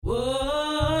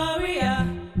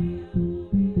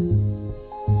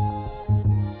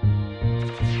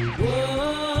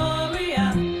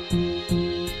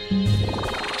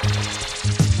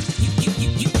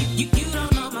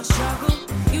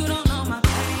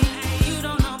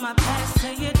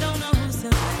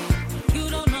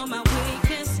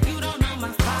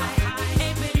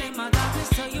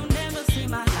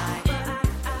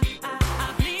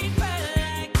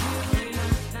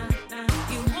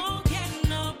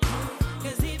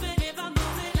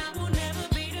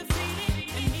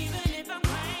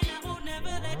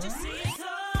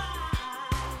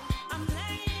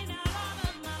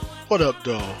What up,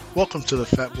 though? Welcome to the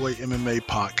Fat Boy MMA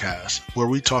podcast, where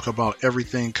we talk about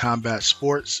everything combat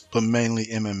sports, but mainly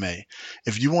MMA.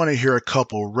 If you want to hear a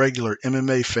couple regular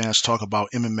MMA fans talk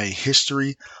about MMA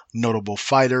history, notable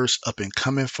fighters,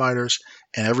 up-and-coming fighters,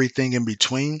 and everything in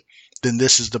between, then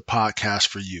this is the podcast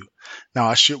for you. Now,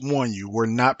 I should warn you, we're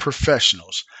not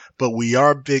professionals, but we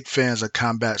are big fans of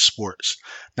combat sports.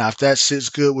 Now, if that sits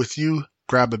good with you,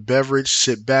 grab a beverage,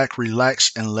 sit back,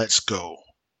 relax, and let's go.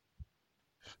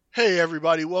 Hey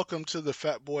everybody, welcome to the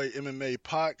Fat Boy MMA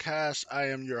podcast. I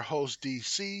am your host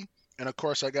DC, and of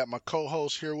course I got my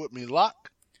co-host here with me,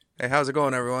 Locke. Hey, how's it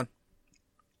going, everyone?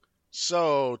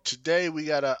 So today we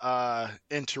got a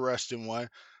interesting one.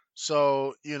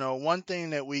 So, one thing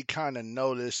that we kind of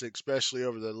noticed, especially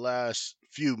over the last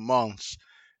few months,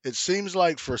 it seems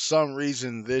like for some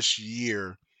reason this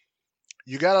year,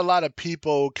 you got a lot of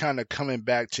people kind of coming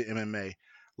back to MMA. A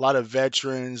lot of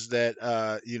veterans that,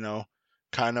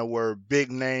 kind of were big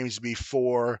names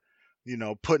before,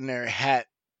 putting their hat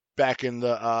back in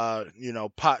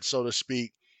the, pot, so to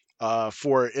speak,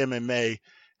 for MMA.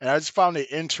 And I just found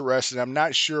it interesting. I'm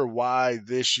not sure why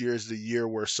this year is the year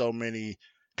where so many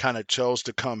kind of chose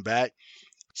to come back.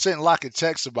 Sent Locke a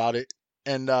text about it.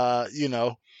 And,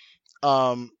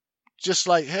 just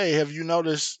like, hey, have you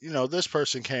noticed, this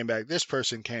person came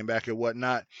back and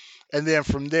whatnot. And then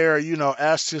from there,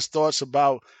 asked his thoughts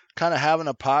about kind of having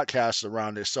a podcast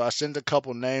around it. So I sent a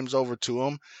couple names over to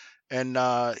him and,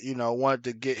 wanted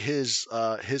to get his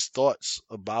thoughts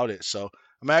about it. So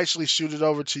I'm actually shoot it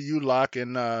over to you, Locke,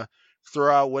 and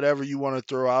throw out whatever you want to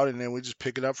throw out, and then we just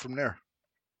pick it up from there.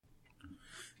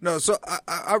 No, so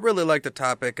I really like the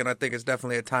topic, and I think it's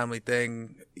definitely a timely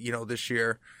thing, this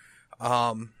year.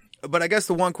 But I guess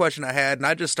the one question I had, and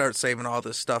I just start saving all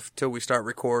this stuff till we start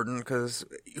recording, because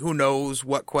who knows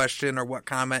what question or what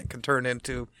comment can turn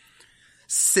into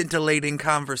scintillating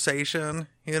conversation,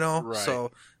 Right.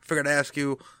 So I figured I'd ask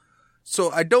you.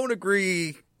 So I don't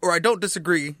agree, or I don't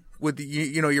disagree with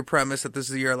your premise that this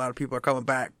is the year a lot of people are coming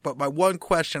back. But my one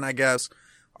question, I guess,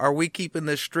 are we keeping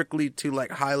this strictly to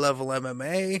like high level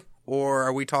MMA, or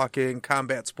are we talking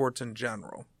combat sports in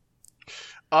general?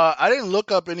 I didn't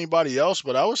look up anybody else,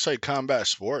 but I would say combat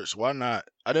sports. Why not?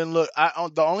 I didn't look.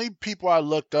 The only people I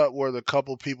looked up were the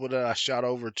couple people that I shot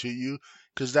over to you,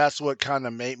 because that's what kind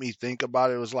of made me think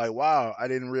about it. It was like, wow, I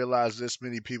didn't realize this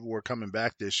many people were coming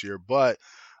back this year. But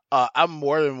I'm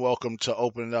more than welcome to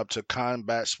open it up to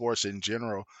combat sports in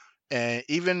general. And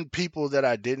even people that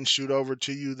I didn't shoot over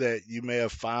to you that you may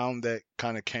have found that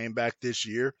kind of came back this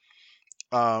year.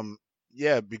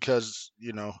 Yeah, because,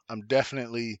 I'm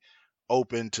definitely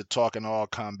open to talking all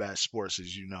combat sports,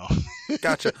 as you know.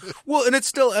 Gotcha. Well, and it's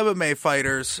still MMA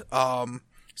fighters,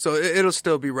 so it'll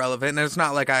still be relevant. And it's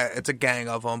not like it's a gang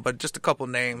of them, but just a couple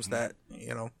names that,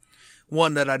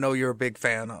 one that I know you're a big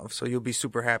fan of, so you'll be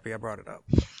super happy I brought it up.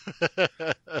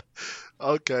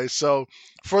 Okay, so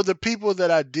for the people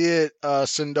that I did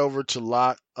send over to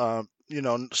Locke,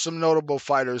 some notable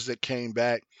fighters that came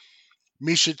back.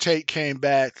 Miesha Tate came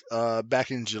back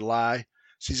back in July.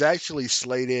 She's actually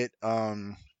slated,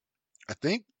 I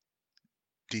think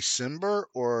December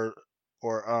or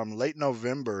late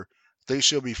November. I think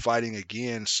she'll be fighting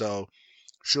again, so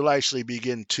she'll actually be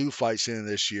getting 2 fights in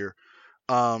this year.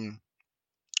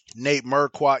 Nate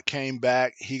Marquardt came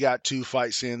back. He got 2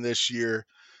 fights in this year.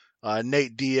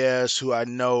 Nate Diaz, who I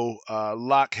know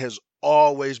Locke has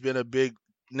always been a big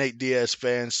Nate Diaz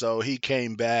fan, so he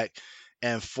came back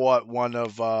and fought one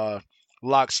of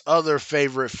Locke's other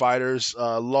favorite fighters,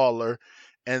 Lawler.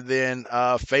 And then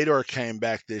Fedor came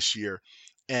back this year.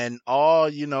 And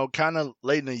all, kind of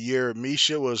late in the year,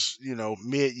 Miesha was,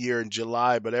 mid-year in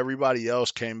July, but everybody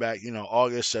else came back,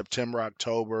 August, September,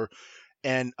 October.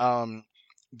 And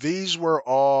these were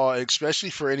all, especially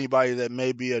for anybody that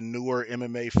may be a newer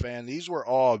MMA fan, these were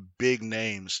all big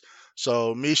names.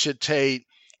 So Miesha Tate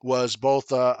was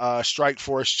both a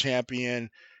Strikeforce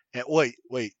champion. And wait,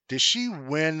 did she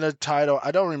win the title?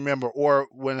 I don't remember. Or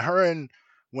when her and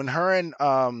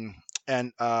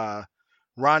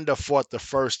Ronda fought the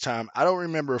first time, I don't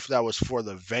remember if that was for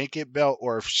the vacant belt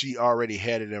or if she already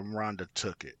had it and Ronda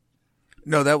took it.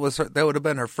 No, that would have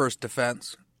been her first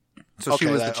defense. So okay,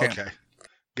 she was the champ. Okay,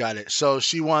 got it. So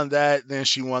she won that. Then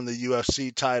she won the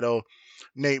UFC title.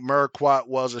 Nate Marquardt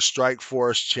was a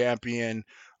Strikeforce champion.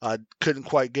 Couldn't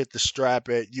quite get the strap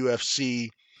at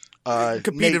UFC.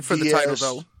 Competed Nate for Diaz, the title,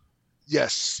 though.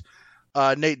 Yes.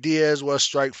 Nate Diaz was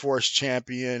Strikeforce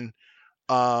champion.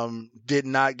 Did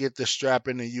not get the strap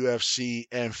in the UFC.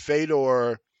 And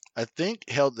Fedor, I think,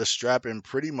 held the strap in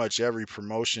pretty much every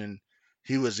promotion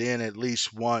he was in at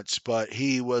least once, but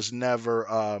he was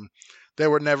never they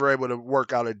were never able to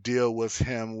work out a deal with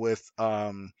him with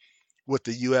the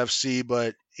UFC,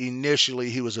 but initially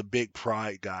he was a big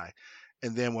Pride guy.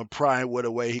 And then when Pride went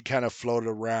away, he kind of floated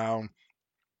around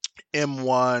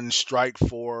M1, Strike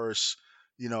Force,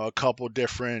 a couple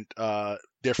different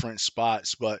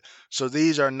spots. But so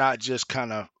these are not just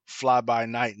kind of fly by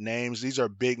night names. These are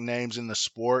big names in the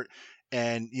sport.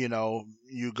 And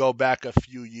you go back a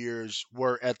few years,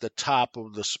 we're at the top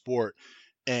of the sport,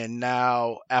 and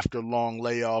now after long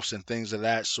layoffs and things of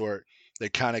that sort, they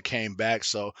kind of came back.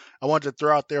 So I wanted to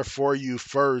throw out there for you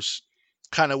first,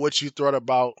 kind of what you thought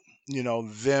about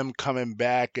them coming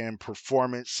back and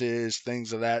performances,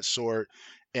 things of that sort.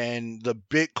 And the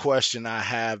big question I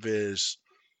have is,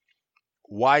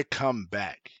 why come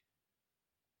back?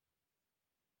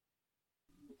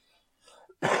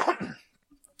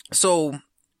 So,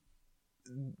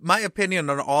 my opinion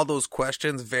on all those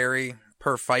questions vary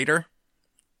per fighter.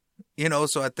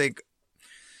 So I think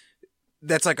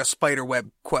that's like a spider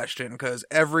web question, because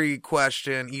every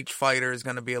question, each fighter is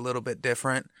going to be a little bit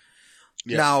different.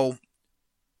 Yeah. Now,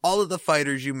 all of the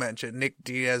fighters you mentioned, Nick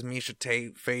Diaz, Miesha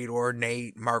Tate, Fedor,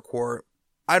 Nate, Marquardt,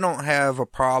 I don't have a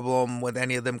problem with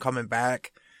any of them coming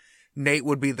back. Nate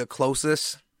would be the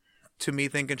closest to me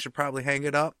thinking should probably hang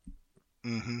it up.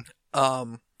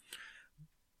 Mm-hmm.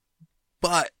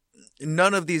 But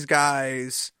none of these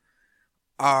guys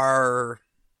are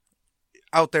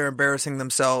out there embarrassing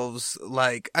themselves,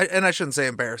 and I shouldn't say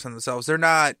embarrassing themselves. They're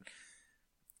not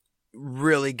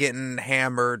really getting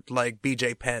hammered like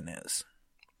BJ Penn is.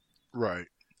 Right.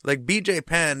 Like, BJ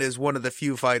Penn is one of the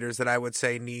few fighters that I would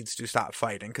say needs to stop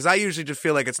fighting, because I usually just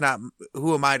feel like it's not,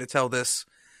 who am I to tell this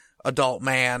adult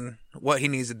man what he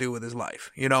needs to do with his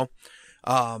life,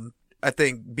 I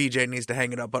think BJ needs to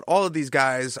hang it up. But all of these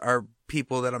guys are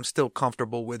people that I'm still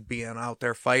comfortable with being out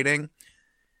there fighting.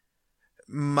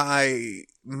 My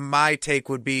take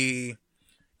would be,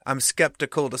 I'm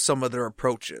skeptical to some of their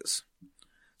approaches.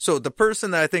 So the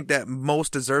person that I think that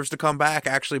most deserves to come back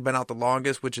actually been out the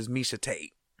longest, which is Miesha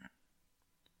Tate.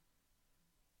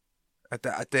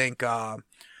 I think,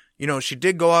 she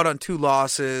did go out on 2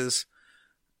 losses,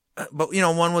 but,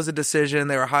 one was a decision.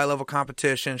 They were high level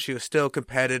competition. She was still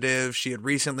competitive. She had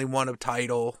recently won a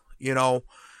title,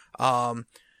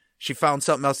 she found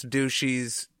something else to do.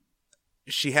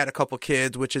 She had a couple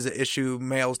kids, which is an issue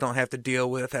males don't have to deal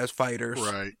with as fighters.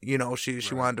 Right.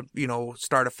 She wanted to,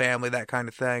 start a family, that kind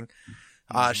of thing.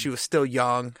 She was still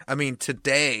young. I mean,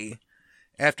 today,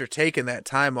 after taking that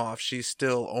time off, she's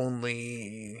still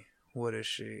only, what is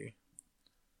she?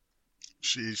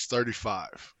 She's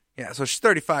 35. Yeah, so she's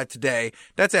 35 today.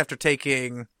 That's after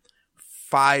taking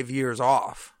 5 years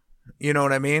off. You know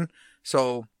what I mean?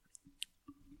 So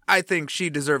I think she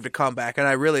deserved to come back, and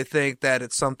I really think that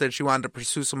it's something she wanted to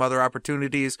pursue some other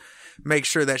opportunities, make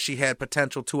sure that she had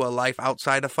potential to a life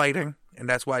outside of fighting, and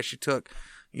that's why she took,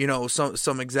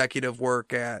 some executive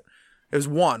work at, it was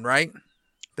One, right?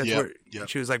 That's where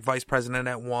she was like vice president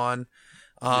at One,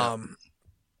 and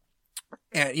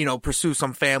pursue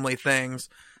some family things.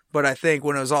 But I think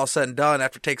when it was all said and done,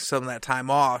 after taking some of that time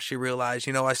off, she realized,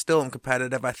 I still am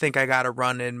competitive. I think I got a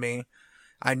run in me.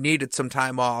 I needed some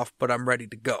time off, but I'm ready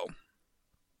to go.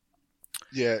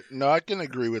 Yeah, no, I can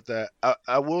agree with that.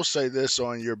 I will say this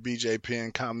on your BJ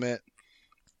Penn comment.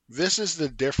 This is the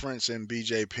difference in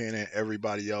BJ Penn and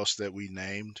everybody else that we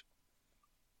named.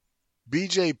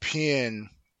 BJ Penn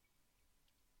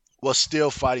was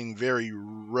still fighting very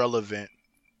relevant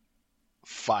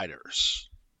fighters,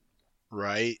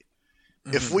 right?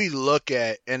 Mm-hmm. If we look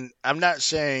at, and I'm not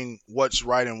saying what's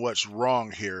right and what's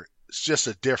wrong here, it's just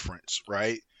a difference,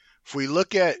 right? If we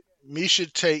look at,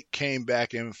 Miesha Tate came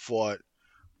back and fought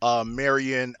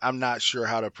Marion, I'm not sure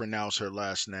how to pronounce her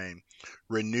last name,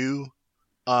 Renew,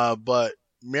 but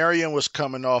Marion was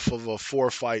coming off of a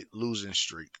 4-fight losing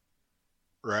streak,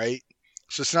 right?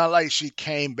 So it's not like she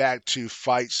came back to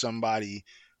fight somebody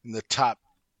in the top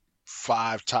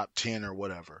 5, top 10 or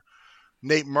whatever.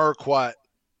 Nate Marquardt,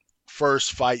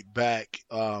 first fight back,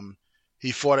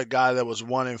 he fought a guy that was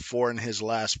 1-4 in his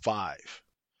last 5.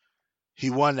 He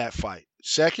won that fight.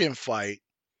 Second fight,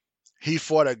 he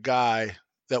fought a guy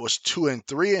that was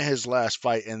 2-3 in his last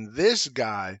fight, and this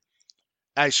guy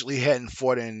actually hadn't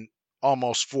fought in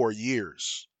almost 4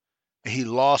 years. He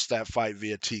lost that fight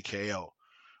via TKO.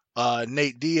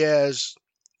 Nate Diaz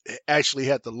actually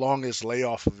had the longest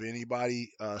layoff of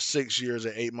anybody, 6 years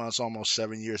and 8 months, almost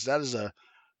 7 years. That is a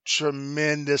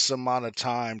tremendous amount of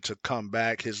time to come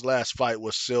back. His last fight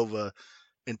was Silva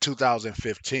in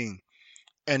 2015.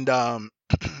 And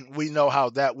we know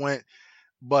how that went.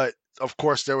 But, of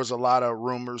course, there was a lot of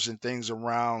rumors and things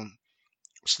around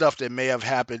stuff that may have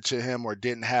happened to him or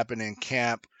didn't happen in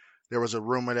camp. There was a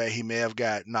rumor that he may have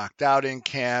got knocked out in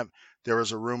camp. There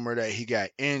was a rumor that he got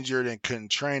injured and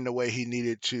couldn't train the way he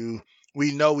needed to.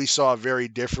 We know we saw a very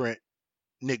different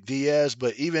Nick Diaz,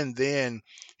 but even then,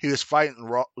 he was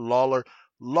fighting Lawler.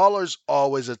 Lawler's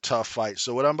always a tough fight.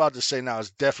 So what I'm about to say now is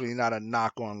definitely not a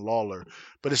knock on Lawler,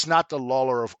 but it's not the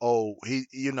Lawler of old. He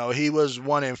was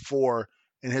 1-4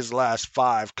 in his last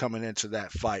 5 coming into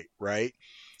that fight, right?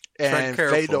 Tread And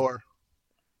careful. Fedor,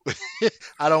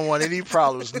 I don't want any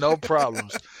problems, no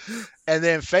problems. And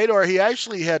then Fedor, he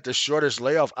actually had the shortest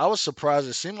layoff. I was surprised.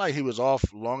 It seemed like he was off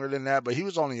longer than that, but he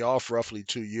was only off roughly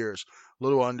 2 years, a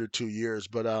little under 2 years.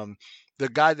 But the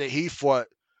guy that he fought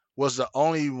was the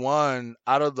only one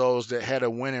out of those that had a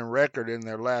winning record in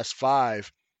their last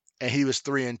 5, and he was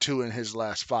 3-2 in his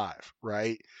last 5,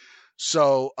 right?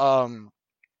 So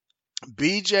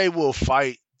BJ will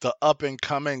fight the up and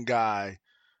coming guy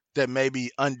that may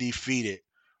be undefeated,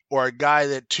 or a guy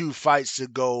that 2 fights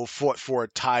ago fought for a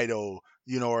title,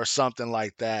 or something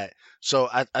like that. So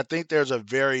I think there's a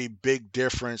very big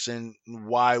difference in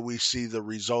why we see the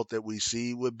result that we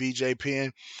see with BJ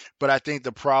Penn. But I think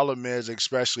the problem is,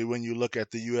 especially when you look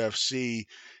at the UFC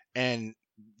and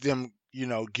them,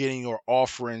 getting or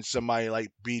offering somebody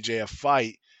like BJ a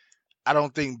fight. I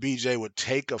don't think BJ would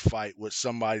take a fight with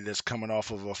somebody that's coming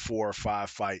off of a 4 or 5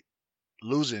 fight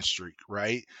losing streak,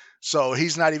 right? So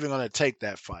he's not even going to take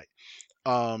that fight.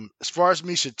 As far as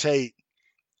Misha Tate,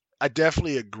 I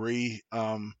definitely agree.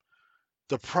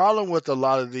 The problem with a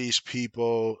lot of these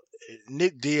people,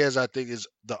 Nick Diaz, I think, is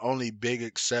the only big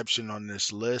exception on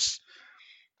this list.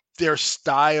 Their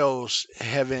styles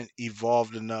haven't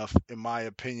evolved enough, in my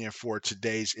opinion, for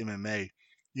today's MMA.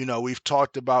 We've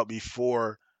talked about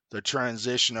before the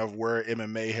transition of where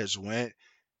MMA has went,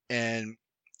 and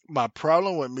my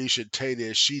problem with Misha Tate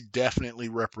is she definitely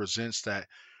represents that.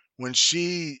 When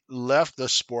she left the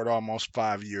sport almost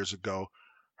 5 years ago,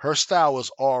 her style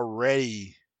was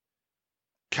already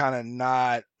kind of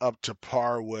not up to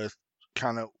par with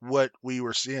kind of what we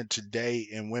were seeing today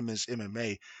in women's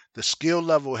MMA. The skill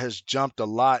level has jumped a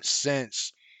lot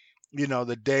since,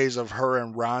 the days of her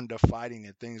and Ronda fighting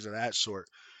and things of that sort.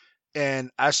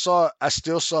 And I still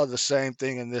saw the same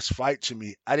thing in this fight to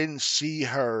me. I didn't see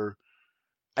her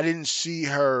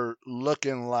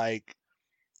looking like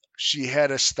she had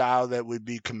a style that would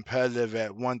be competitive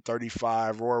at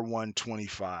 135 or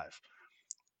 125.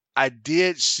 I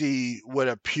did see what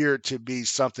appeared to be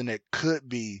something that could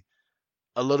be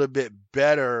a little bit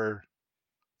better,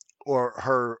 or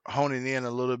her honing in a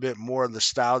little bit more of the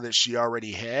style that she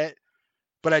already had.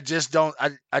 But I just don't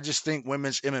I just think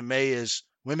women's MMA is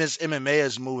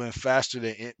moving faster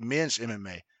than men's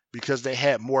MMA because they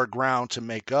had more ground to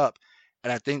make up,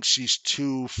 and I think she's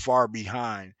too far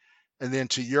behind. And then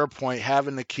to your point,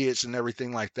 having the kids and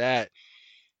everything like that,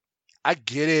 I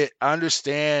get it. I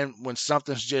understand when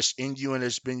something's just in you and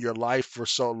it's been your life for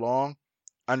so long.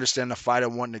 I understand the fighter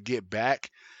wanting to get back,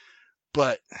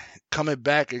 but coming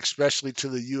back, especially to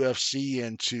the UFC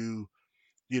and to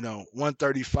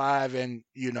 135, and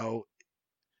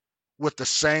with the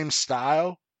same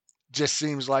style, just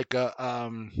seems like I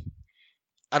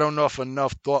don't know if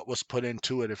enough thought was put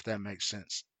into it, if that makes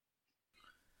sense.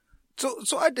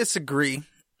 So I disagree.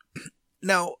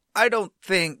 Now, I don't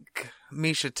think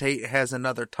Misha Tate has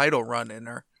another title run in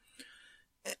her.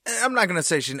 I'm not going to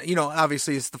say she,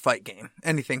 obviously it's the fight game.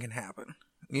 Anything can happen,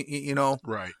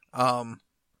 Right.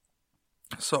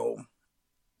 So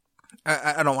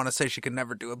I don't want to say she could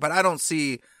never do it, but I don't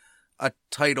see a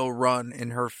title run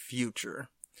in her future.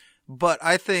 But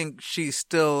I think she's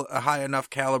still a high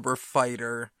enough caliber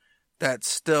fighter that's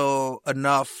still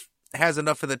has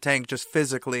enough in the tank just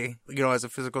physically, as a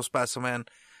physical specimen,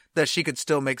 that she could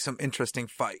still make some interesting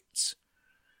fights.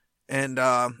 And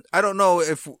I don't know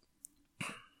if,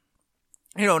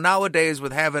 nowadays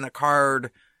with having a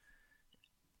card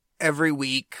every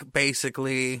week,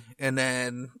 basically, and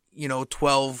then,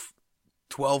 12,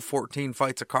 14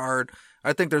 fights a card,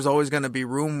 I think there's always going to be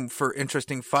room for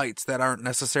interesting fights that aren't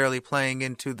necessarily playing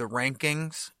into the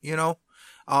rankings,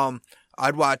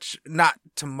 I'd watch, not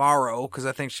tomorrow, because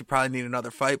I think she probably need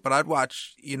another fight, but I'd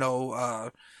watch,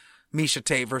 Misha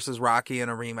Tate versus Rocky in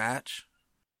a rematch.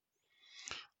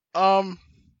 Um,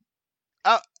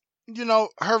 I,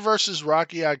 her versus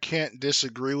Rocky, I can't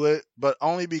disagree with, but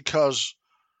only because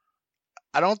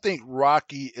I don't think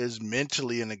Rocky is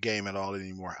mentally in the game at all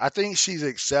anymore. I think she's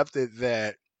accepted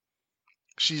that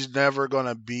she's never going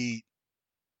to beat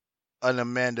an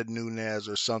Amanda Nunes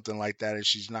or something like that, and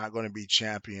she's not going to be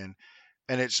champion.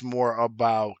 And it's more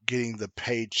about getting the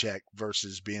paycheck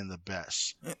versus being the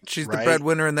best, She's the right?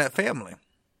 breadwinner in that family.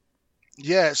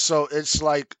 Yeah, so it's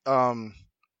like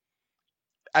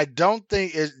I don't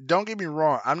think it, don't get me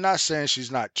wrong. I'm not saying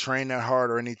she's not training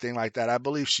hard or anything like that. I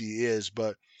believe she is,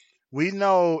 but we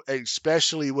know,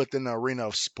 especially within the arena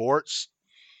of sports,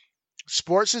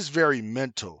 sports is very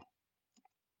mental.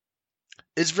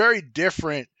 It's very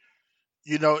different.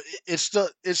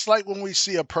 It's like when we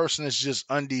see a person that's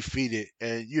just undefeated,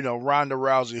 and Ronda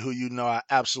Rousey, who I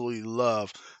absolutely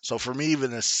love. So for me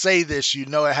even to say this, it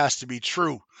has to be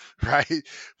true, right?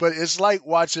 But it's like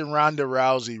watching Ronda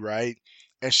Rousey, right?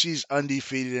 And she's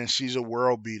undefeated and she's a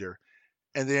world beater,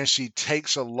 and then she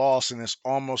takes a loss, and it's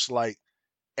almost like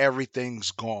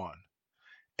everything's gone.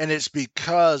 And it's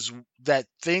because that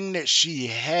thing that she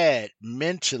had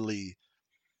mentally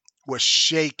was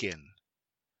shaken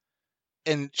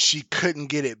and she couldn't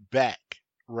get it back,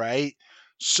 right?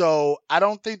 So I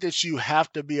don't think that you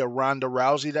have to be a Ronda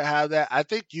Rousey to have that. I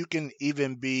think you can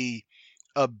even be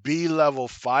a B level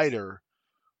fighter,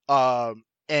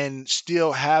 and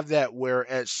still have that where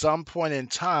at some point in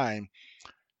time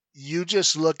you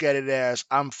just look at it as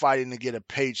I'm fighting to get a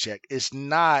paycheck. It's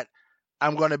not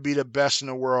I'm going to be the best in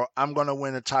the world. I'm going to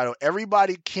win a title.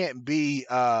 Everybody can't be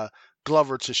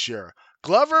Glover Teixeira.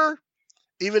 Glover,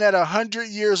 even at 100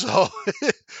 years old,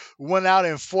 went out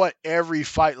and fought every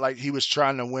fight like he was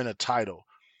trying to win a title.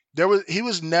 He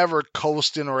was never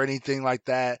coasting or anything like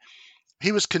that.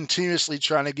 He was continuously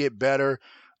trying to get better.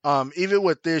 Even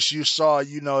with this, you saw,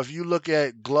 if you look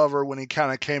at Glover when he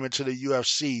kind of came into the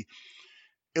UFC,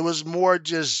 it was more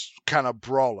just kind of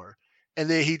brawler. And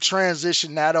then he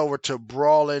transitioned that over to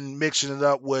brawling, mixing it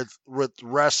up with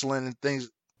wrestling and things.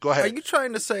 Go Are ahead. you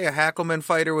trying to say a Hackleman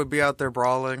fighter would be out there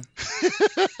brawling? Get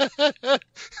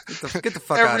the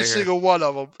fuck out Every of here. single one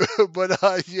of them.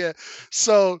 But yeah,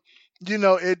 so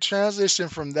it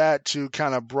transitioned from that to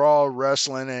kind of brawl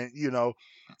wrestling, and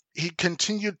he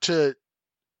continued to.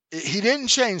 He didn't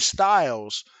change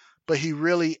styles, but he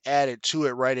really added to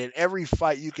it. Right, at every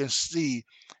fight you can see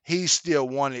he still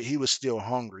wanted. He was still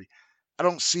hungry. I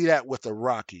don't see that with a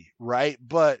Rocky, right?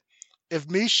 But if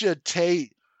Misha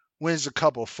Tate wins a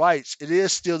couple fights, it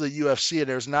is still the UFC, and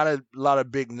there's not a lot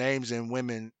of big names in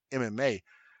women MMA.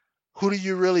 Who do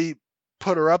you really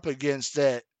put her up against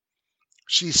that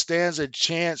she stands a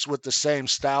chance with the same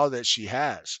style that she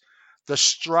has? The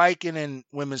striking in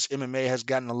women's MMA has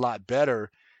gotten a lot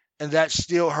better, and that's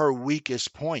still her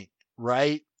weakest point,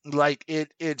 right? Like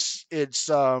it's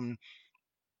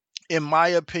in my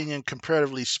opinion,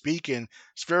 comparatively speaking,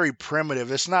 it's very primitive.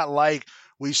 It's not like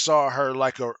we saw her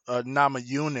like a Nama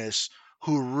Yunus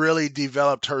who really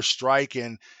developed her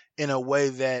striking in a way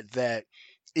that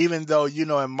even though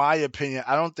in my opinion,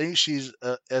 I don't think she's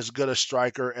as good a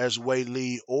striker as Wei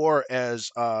Lee or as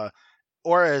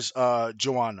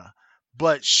Joanna,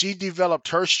 but she developed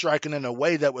her striking in a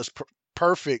way that was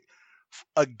perfect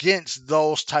against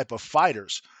those type of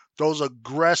fighters, those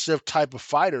aggressive type of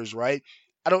fighters, right?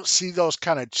 I don't see those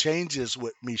kind of changes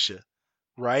with Misha,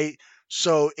 right?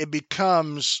 So it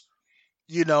becomes,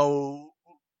 you know,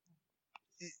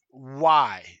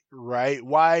 why, right?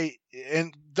 Why?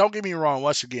 And don't get me wrong,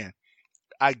 once again,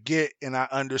 I get and I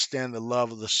understand the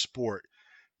love of the sport,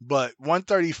 but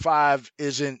 135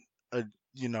 isn't a,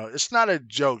 it's not a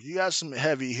joke. You got some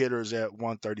heavy hitters at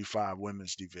 135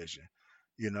 women's division,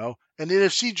 and then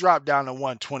if she dropped down to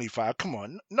 125, come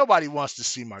on, nobody wants to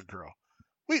see my girl.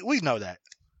 We know that.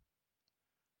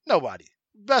 Nobody.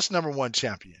 Best number one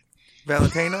champion.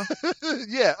 Valentina?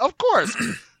 Yeah, of course.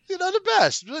 The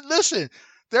best. Listen,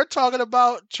 they're talking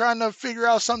about trying to figure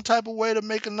out some type of way to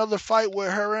make another fight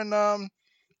with her and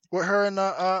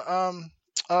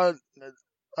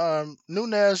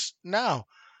Nunes now.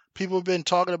 People have been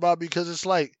talking about, because it's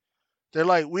like they're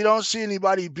like, we don't see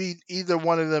anybody beat either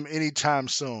one of them anytime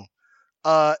soon.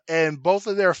 And both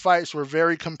of their fights were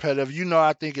very competitive.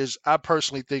 I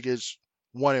personally think it's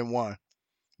 1-1.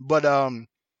 But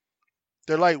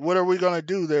they're like, what are we gonna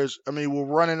do? We're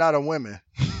running out of women.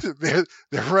 they're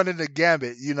running the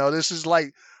gambit. This is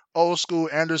like old school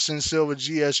Anderson Silva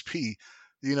GSP.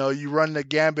 You run the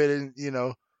gambit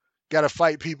and got to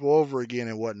fight people over again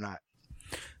and whatnot.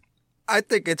 I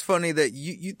think it's funny that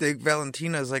you think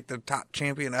Valentina is like the top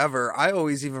champion ever. I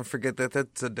always even forget that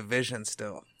that's a division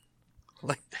still.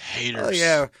 Like, Haters. oh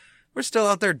yeah, we're still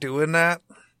out there doing that.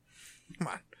 Come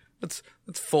on, let's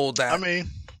fold that.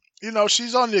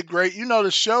 She's on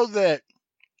the show that,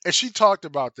 and she talked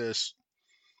about this.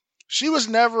 She was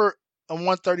never a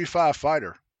 135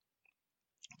 fighter.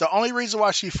 The only reason why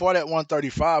she fought at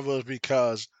 135 was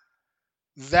because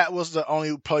that was the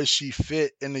only place she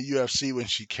fit in the UFC when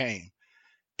she came.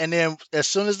 And then as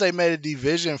soon as they made a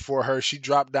division for her, she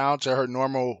dropped down to her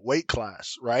normal weight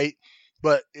class, right?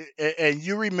 But and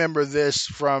you remember this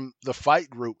from the fight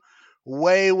group,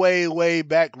 way, way, way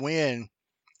back when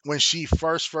she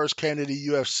first came to the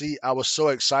UFC. I was so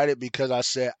excited because I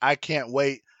said I can't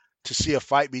wait to see a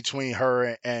fight between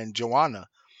her and Joanna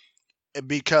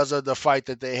because of the fight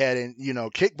that they had in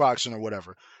kickboxing or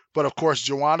whatever. But of course,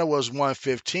 Joanna was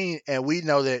 115, and we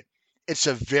know that it's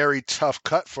a very tough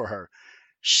cut for her.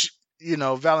 She,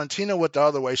 Valentina went the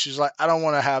other way. She's like, I don't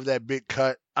want to have that big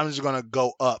cut. I'm just going to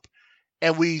go up.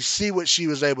 And we see what she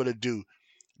was able to do.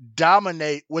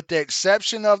 Dominate, with the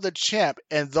exception of the champ,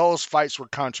 and those fights were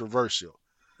controversial.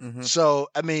 Mm-hmm. So,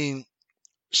 I mean,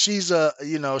 she's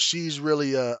she's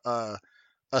really a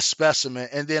specimen.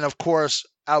 And then, of course,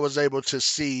 I was able to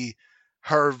see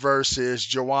her versus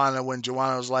Joanna when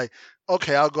Joanna was like,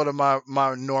 okay, I'll go to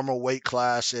my normal weight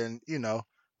class. And,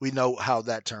 we know how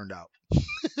that turned out.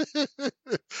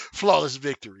 Flawless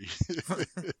victory.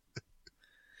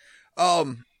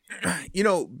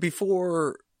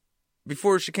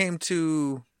 Before she came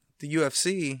to the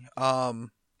UFC, Karate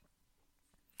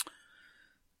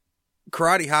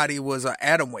Hottie was an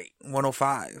atom weight,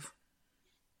 105.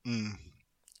 Mm.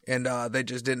 And they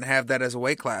just didn't have that as a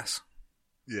weight class.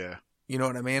 Yeah. You know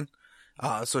what I mean?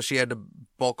 So she had to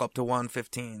bulk up to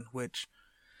 115, which,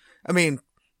 I mean,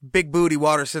 big booty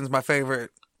Waterson's my favorite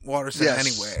Waterson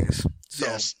anyways. So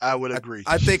yes, I would agree.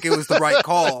 I think it was the right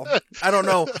call. I don't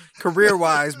know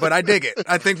career-wise, but I dig it.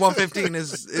 I think 115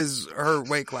 is her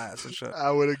weight class and shit. I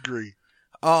would agree.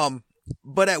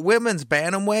 But at women's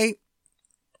bantamweight,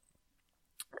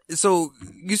 so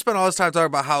you spent all this time talking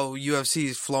about how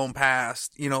UFC's flown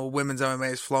past, women's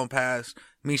MMA's flown past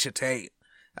Miesha Tate.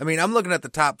 I mean, I'm looking at the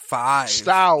top 5.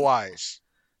 Style-wise,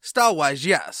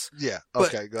 yes. Yeah,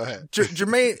 okay, go ahead.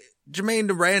 Jermaine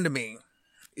Durandamy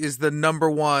is the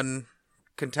number 1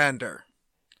 contender.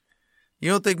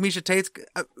 You don't think Miesha Tate's...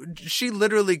 she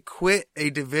literally quit a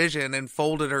division and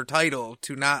folded her title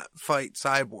to not fight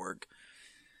Cyborg.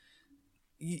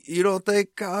 You don't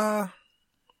think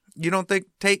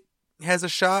Tate has a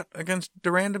shot against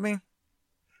Durandamy?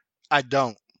 I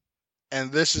don't.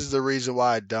 And this is the reason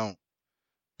why I don't.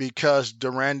 Because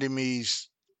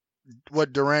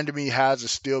what Durandamy has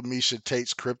is still Miesha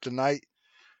Tate's kryptonite.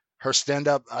 Her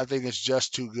stand-up, I think, is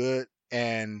just too good.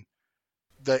 And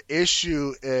the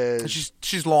issue is...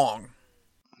 She's long.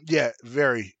 Yeah,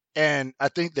 very. And I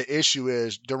think the issue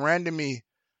is Durandamy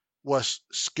was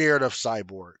scared of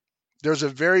Cyborg. There's a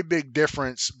very big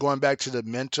difference going back to the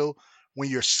mental when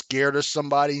you're scared of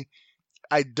somebody.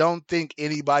 I don't think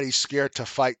anybody's scared to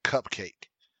fight Cupcake.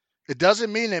 It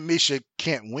doesn't mean that Miesha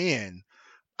can't win.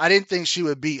 I didn't think she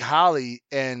would beat Holly,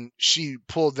 and she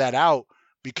pulled that out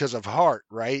because of heart,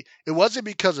 right? It wasn't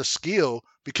because of skill,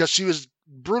 because she was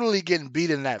brutally getting beat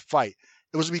in that fight.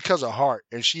 It was because of heart,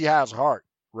 and she has heart,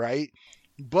 right?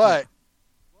 But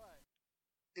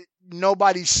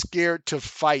nobody's scared to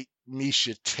fight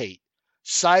Miesha Tate.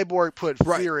 Cyborg put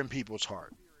fear in people's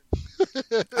heart.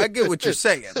 I get what you're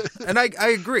saying, and I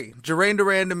agree. Germaine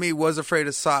Durandamy was afraid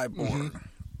of Cyborg,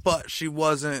 but she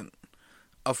wasn't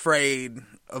afraid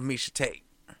of Miesha Tate.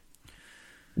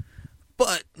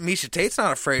 But Miesha Tate's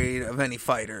not afraid of any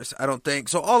fighters, I don't think.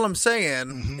 So all I'm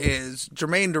saying is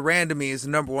Germaine Durandamy is the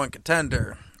number 1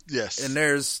 contender. Yes. And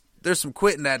there's some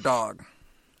quit in that dog.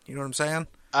 You know what I'm saying?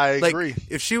 I agree.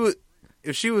 If she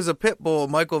was a pit bull,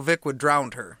 Michael Vick would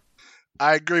drown her.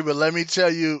 I agree, but let me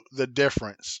tell you the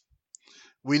difference.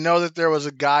 We know that there was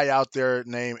a guy out there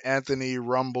named Anthony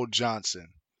Rumble Johnson.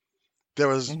 There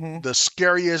was the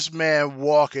scariest man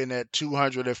walking at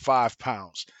 205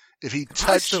 pounds. If he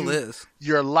touched you,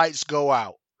 your lights go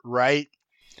out, right?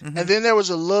 And then there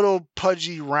was a little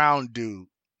pudgy round dude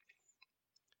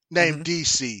named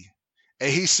DC.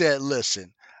 And he said,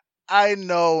 listen, I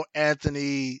know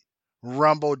Anthony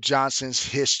Rumble Johnson's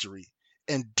history.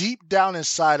 And deep down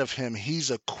inside of him,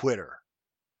 he's a quitter.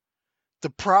 The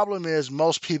problem is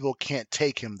most people can't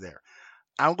take him there.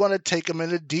 I'm going to take him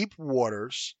into deep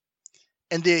waters,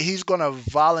 and then he's going to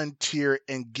volunteer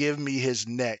and give me his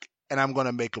neck, and I'm going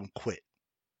to make him quit.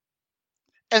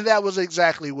 And that was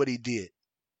exactly what he did,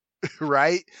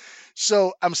 right?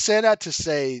 So I'm saying that to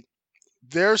say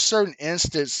there are certain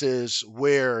instances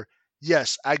where,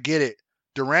 yes, I get it.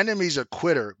 Durandamy's a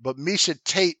quitter, but Miesha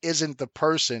Tate isn't the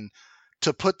person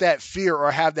to put that fear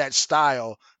or have that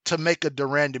style to make a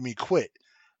Durandamy quit.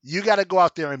 You got to go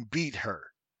out there and beat her,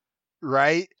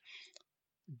 right?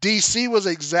 DC was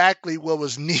exactly what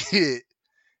was needed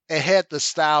and had the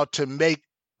style to make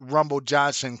Rumble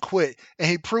Johnson quit, and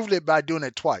he proved it by doing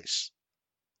it twice.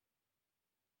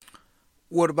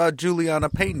 What about Juliana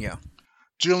Pena?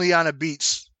 Juliana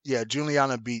beats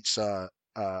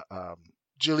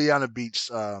Juliana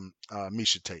beats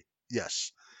Misha Tate.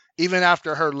 Yes. Even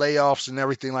after her layoffs and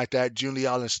everything like that,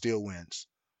 Juliana still wins.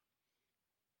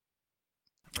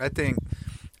 I think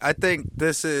I think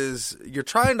this is you're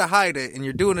trying to hide it and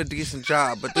you're doing a decent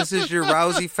job, but this is your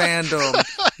Rousey fandom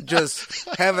just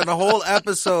having a whole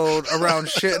episode around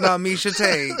shitting on Misha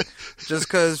Tate just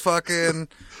because fucking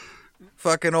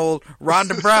old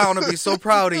Rhonda Brown would be so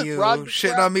proud of you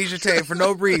shitting on Misha Tate for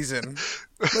no reason.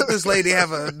 Let this lady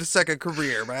have a second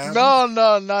career, man. No,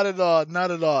 not at all. Not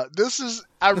at all.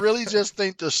 I really just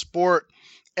think the sport,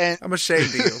 and I'm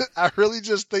ashamed of you. I really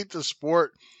just think the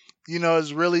sport,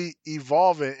 is really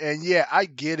evolving. And yeah, I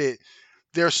get it.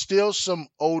 There's still some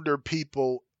older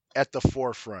people at the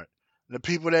forefront. The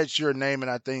people that you're naming,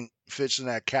 I think, fits in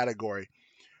that category.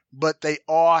 But they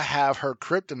all have her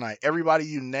kryptonite. Everybody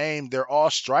you name, they're all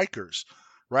strikers,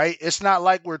 right? It's not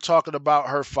like we're talking about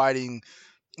her fighting,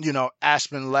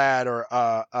 Aspen Ladd or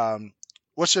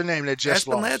what's her name that just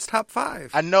Aspen lost? Ladd's top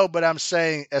 5. I know, but I'm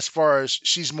saying as far as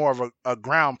she's more of a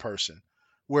ground person,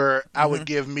 where I would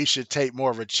give Misha Tate more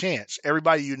of a chance.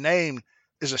 Everybody you name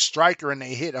is a striker and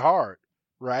they hit hard,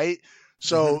 right?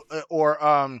 So,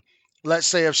 or let's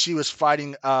say if she was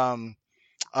fighting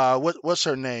what's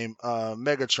her name?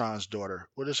 Megatron's daughter.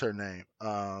 What is her name?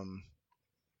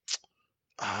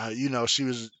 She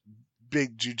was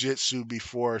big jujitsu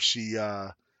before she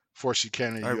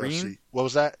came to the UFC. What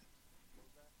was that?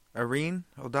 Irene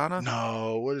Aldana?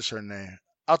 No, what is her name?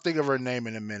 I'll think of her name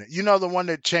in a minute. You know, the one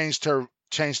that changed her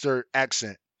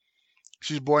accent.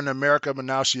 She's born in America, but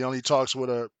now she only talks with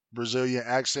a Brazilian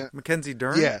accent. Mackenzie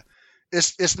Dern? Yeah.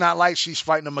 It's not like she's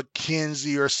fighting a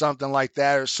McKenzie or something like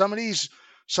that, or some of these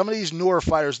newer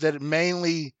fighters that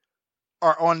mainly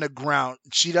are on the ground.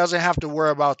 She doesn't have to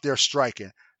worry about their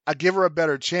striking. I give her a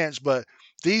better chance, but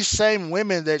these same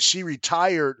women that she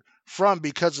retired from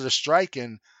because of the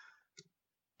striking,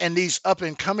 and these up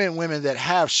and coming women that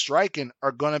have striking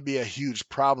are going to be a huge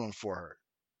problem for her.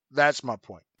 That's my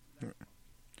point.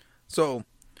 So,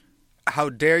 how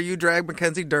dare you drag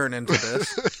Mackenzie Dern into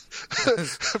this?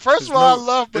 First of all, I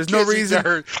love Mackenzie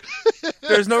Dern.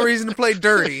 There's no reason to play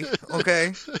dirty,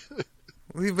 okay?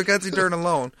 Leave Mackenzie Dern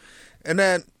alone. And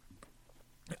then,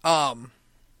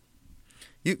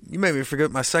 you made me forget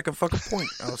my second fucking point.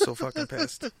 I was so fucking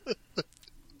pissed.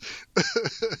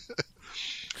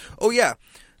 Oh yeah,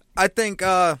 I think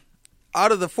out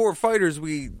of the 4 fighters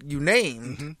you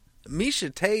named, Misha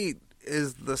Tate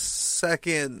is the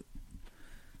second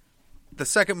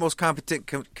most competent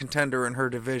contender in her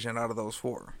division out of those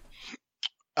 4.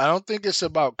 I don't think it's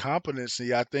about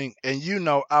competency. I think, and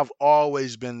I've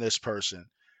always been this person.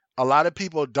 A lot of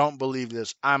people don't believe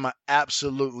this. I'm an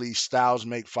absolutely styles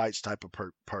make fights type of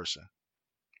person.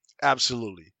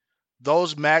 Absolutely.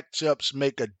 Those matchups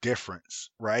make a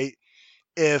difference, right?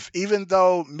 Even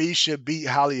though Misha beat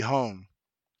Holly Holm,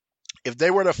 if they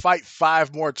were to fight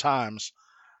 5 more times,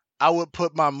 I would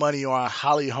put my money on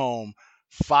Holly Holm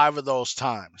 5 of those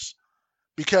times.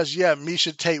 Because, yeah,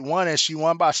 Misha Tate won, and she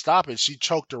won by stoppage. She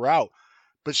choked her out.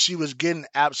 But she was getting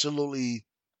absolutely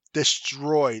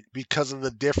destroyed because of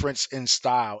the difference in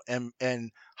style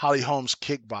and Holly Holm's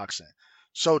kickboxing.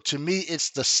 So, to me,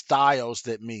 it's the styles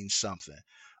that mean something.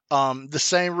 The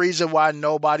same reason why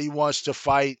nobody wants to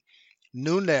fight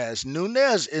Nunes.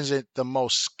 Nunes isn't the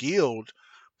most skilled,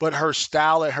 but her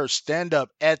style and her stand-up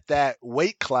at that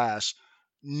weight class,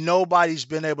 nobody's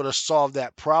been able to solve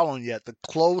that problem yet. The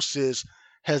closest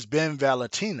has been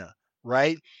Valentina,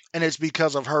 right? And it's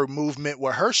because of her movement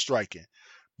with her striking.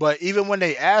 But even when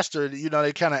they asked her,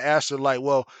 they kind of asked her like,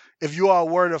 well, if you all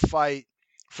were to fight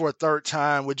for a third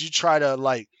time, would you try to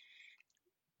like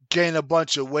gain a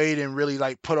bunch of weight and really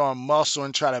like put on muscle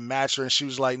and try to match her? And she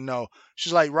was like, no.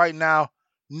 She's like, right now,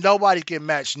 nobody can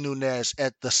match Nunes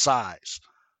at the size.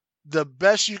 The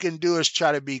best you can do is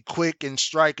try to be quick and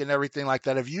strike and everything like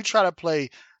that. If you try to play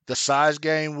the size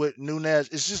game with Nunes,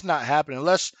 it's just not happening.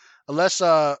 Unless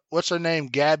what's her name?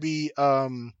 Gabby,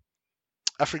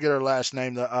 I forget her last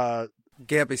name.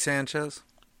 Gabby Sanchez.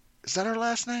 Is that her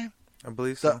last name? I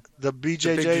believe so. The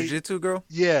BJJ. The big jiu-jitsu girl?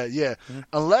 Yeah. Mm-hmm.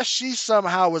 Unless she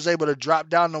somehow was able to drop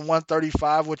down to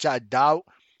 135, which I doubt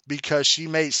because she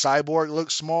made Cyborg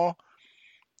look small.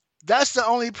 That's the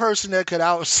only person that could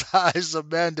outsize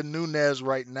Amanda Nunes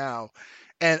right now.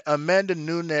 And Amanda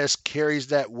Nunes carries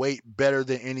that weight better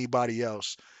than anybody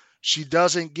else. She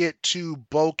doesn't get too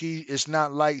bulky. It's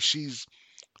not like she's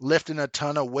lifting a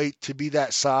ton of weight to be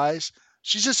that size.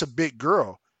 She's just a big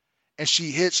girl. And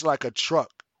she hits like a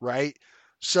truck, right?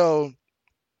 So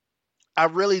I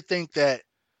really think that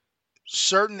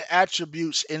certain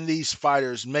attributes in these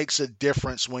fighters makes a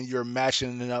difference when you're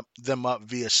matching them up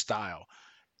via style.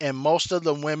 and most of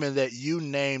the women that you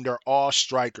named are all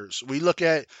strikers. If we look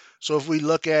at,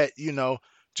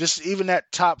 just even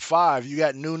that top five, you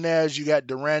got Nunez, you got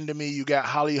Durandamy, you got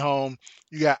Holly Holm,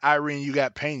 you got Irene, you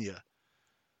got Pena,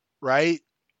 right?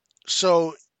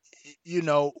 So,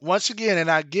 once again,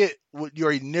 and I get what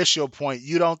your initial point,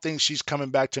 you don't think she's coming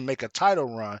back to make a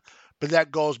title run, but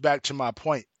that goes back to my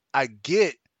point. I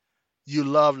get you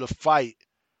love the fight,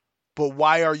 but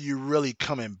why are you really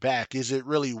coming back? Is it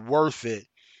really worth it?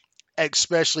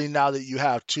 Especially now that you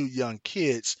have two young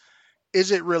kids.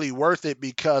 Is it really worth it?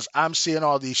 Because I'm seeing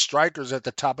all these strikers at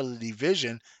the top of the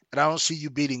division, and I don't see you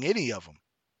beating any of them.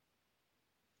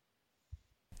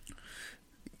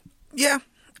 Yeah.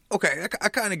 Okay, I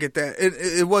kind of get that.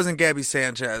 It wasn't Gabby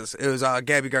Sanchez. It was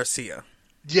Gabby Garcia.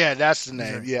 Yeah, that's the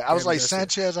name. Yeah, I was Gabby like, Garcia.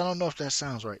 Sanchez, I don't know if that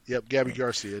sounds right. Yep, Gabby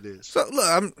Garcia, it is. So look,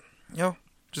 I'm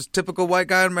just typical white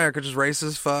guy in America, just racist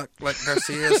as fuck, like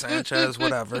Garcia, Sanchez,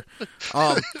 whatever.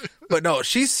 But no,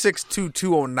 she's 6'2",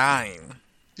 209.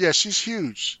 Yeah, she's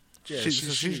huge. Yeah,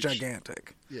 she's huge.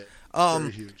 gigantic. Yeah,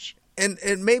 very huge.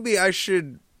 And maybe I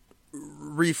should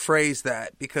rephrase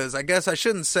that, because I guess I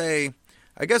shouldn't say.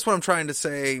 I guess what I'm trying to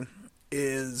say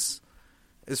is,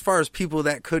 as far as people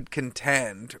that could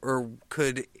contend or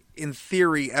could, in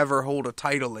theory, ever hold a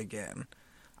title again,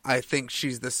 I think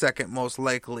she's the second most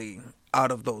likely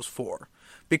out of those four.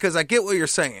 Because I get what you're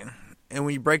saying, and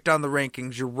when you break down the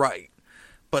rankings, you're right.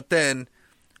 But then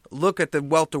look at the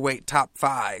welterweight top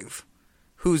five.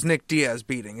 Who's Nick Diaz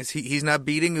beating? He's not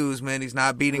beating Usman. He's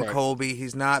not beating Colby.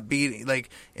 He's not beating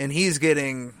and he's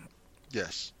getting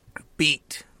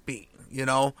beat.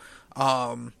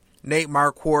 Nate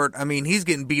Marquardt. I mean, he's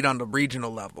getting beat on the regional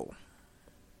level.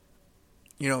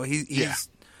 He's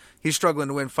struggling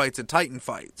to win fights at Titan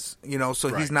fights.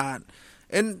 So he's not.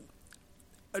 And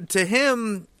to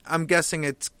him, I'm guessing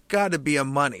it's got to be a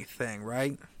money thing,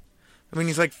 right? I mean,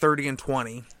 he's like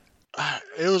 30-20.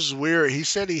 It was weird. He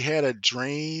said he had a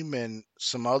dream and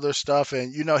some other stuff,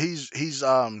 and he's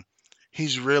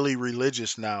really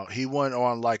religious now. He went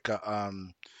on like a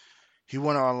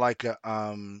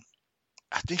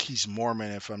I think he's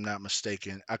Mormon, if I'm not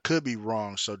mistaken. I could be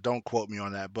wrong, so don't quote me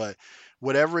on that. But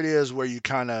whatever it is, where you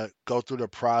kind of go through the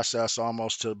process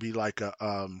almost to be like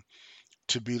a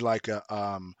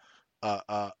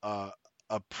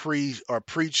priest or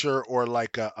preacher, or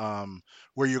like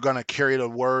where you're gonna carry the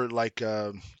word like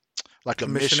a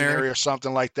missionary or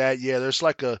something like that. Yeah, there's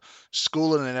like a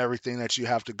schooling and everything that you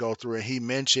have to go through. And he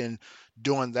mentioned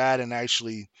doing that and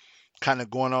actually kind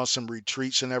of going on some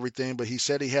retreats and everything. But he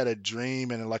said he had a dream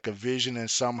and like a vision, and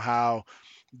somehow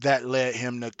that led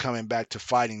him to coming back to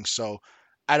fighting. So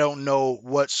I don't know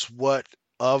what's what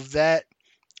of that.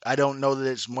 I don't know that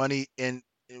it's money, and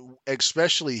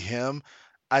especially him.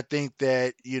 I think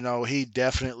that he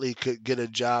definitely could get a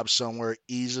job somewhere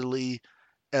easily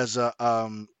as a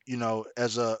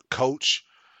coach.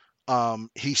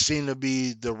 He seemed to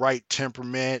be the right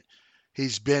temperament.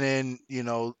 He's been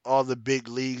in all the big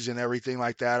leagues and everything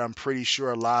like that. I'm pretty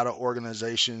sure a lot of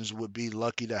organizations would be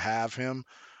lucky to have him.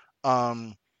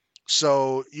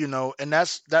 So and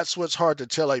that's what's hard to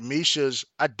tell. Like Misha's,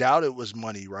 I doubt it was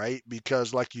money, right?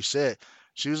 Because like you said,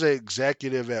 she was an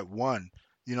executive at one.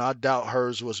 I doubt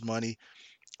hers was money.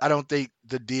 I don't think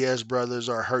the Diaz brothers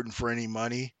are hurting for any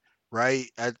money, right?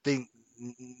 I think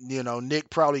Nick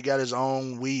probably got his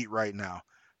own weed right now,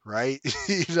 right?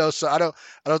 So I don't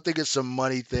think it's a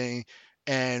money thing.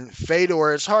 And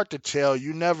Fedor, it's hard to tell.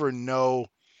 You never know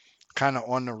kind of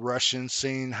on the Russian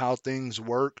scene how things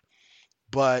work.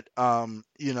 But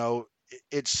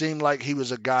it seemed like he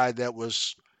was a guy that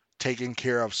was taken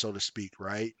care of, so to speak,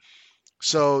 right?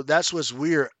 So that's what's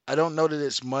weird. I don't know that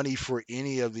it's money for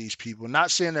any of these people. Not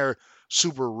saying they're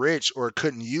super rich or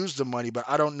couldn't use the money, but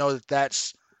I don't know that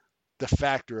that's the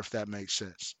factor, if that makes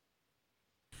sense.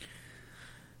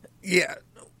 Yeah,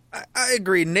 I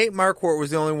agree. Nate Marquardt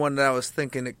was the only one that I was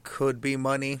thinking it could be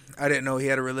money. I didn't know he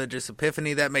had a religious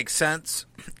epiphany. That makes sense.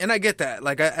 And I get that.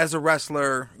 Like, as a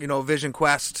wrestler, Vision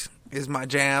Quest is my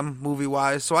jam,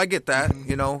 movie-wise. So I get that,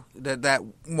 that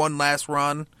one last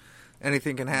run,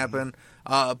 anything can happen.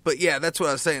 But yeah, that's what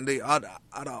I was saying. Out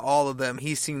of all of them,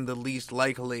 he seemed the least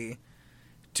likely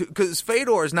to, because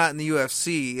Fedor is not in the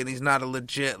UFC and he's not a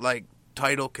legit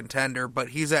title contender, but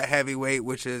he's at heavyweight,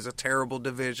 which is a terrible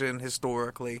division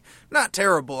historically. Not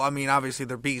terrible. I mean, obviously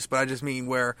they're beasts, but I just mean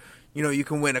where you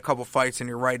can win a couple fights and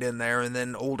you're right in there, and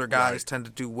then older guys tend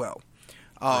to do well.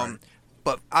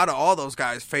 But out of all those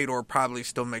guys, Fedor probably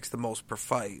still makes the most per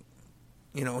fight.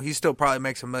 He still probably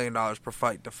makes $1 million per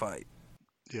fight to fight.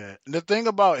 Yeah. The thing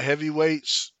about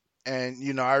heavyweights,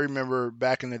 and I remember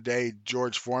back in the day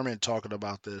George Foreman talking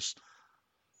about this.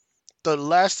 the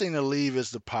last thing to leave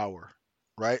is the power,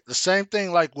 right? The same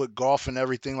thing like with golf and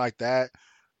everything like that.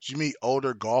 You meet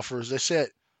older golfers, they said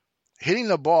hitting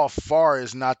the ball far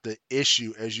is not the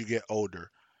issue as you get older.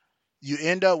 You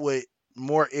end up with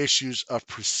more issues of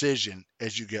precision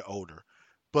as you get older.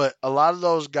 But a lot of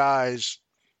those guys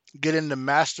get in the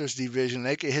Masters division,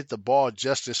 they can hit the ball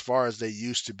just as far as they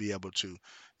used to be able to.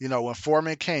 When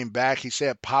Foreman came back, he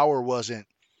said power wasn't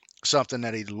something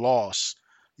that he lost,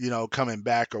 coming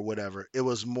back or whatever. It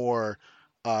was more,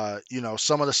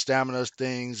 some of the stamina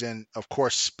things and, of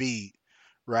course, speed,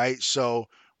 right? So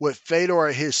with Fedor,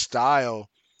 his style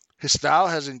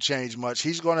hasn't changed much.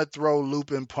 He's going to throw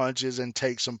looping punches and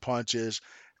take some punches,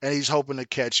 and he's hoping to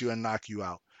catch you and knock you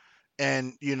out.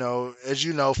 And, as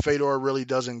you know, Fedor really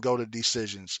doesn't go to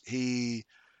decisions.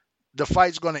 The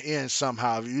fight's going to end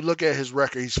somehow. If you look at his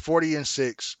record, he's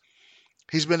 40-6.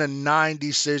 He's been in 9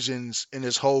 decisions in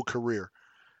his whole career,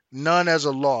 none as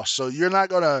a loss. So you're not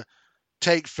going to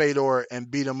take Fedor and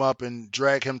beat him up and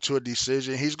drag him to a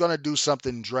decision. He's going to do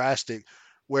something drastic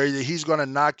where either he's going to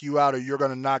knock you out or you're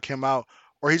going to knock him out,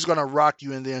 or he's going to rock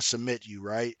you and then submit you,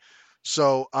 right?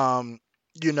 So,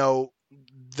 you know,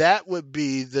 that would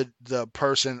be the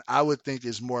person I would think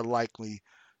is more likely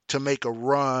to make a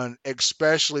run,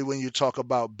 especially when you talk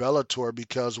about Bellator,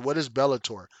 because what is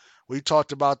Bellator? We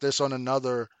talked about this on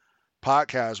another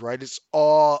podcast, right? It's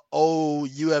all old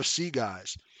UFC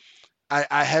guys.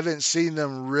 I haven't seen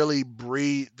them really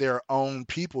breed their own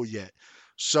people yet.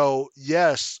 So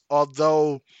yes,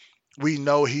 although we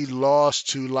know he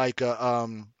lost to like a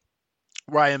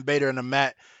Ryan Bader and a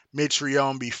Matt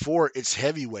Mitrione before, it's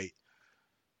heavyweight,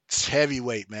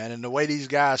 man. And the way these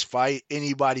guys fight,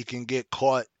 anybody can get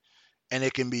caught and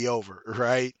it can be over,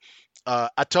 right? I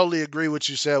totally agree with what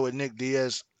you said with Nick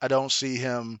Diaz. I don't see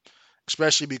him,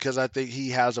 especially because I think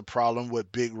he has a problem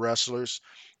with big wrestlers,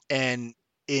 and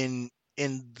in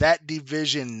that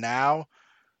division now,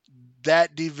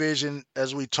 that division,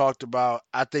 as we talked about,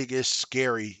 I think is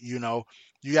scary. You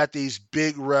got these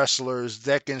big wrestlers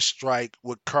that can strike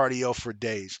with cardio for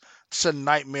days. It's a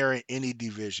nightmare in any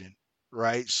division,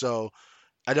 right? So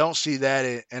I don't see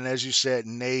that. And as you said,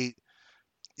 Nate,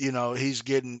 he's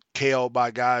getting KO'd by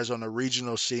guys on the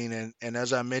regional scene. And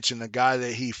as I mentioned, the guy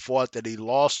that he fought that he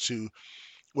lost to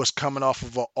was coming off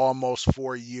of an almost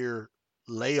 4-year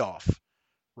layoff,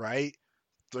 right?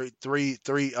 3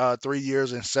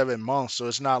 years and 7 months. So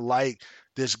it's not like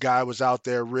this guy was out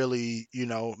there really,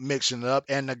 mixing it up.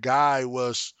 And the guy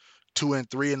was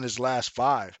 2-3 in his last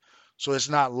 5. So it's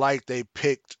not like they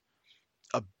picked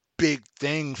a big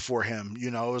thing for him.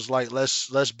 It was like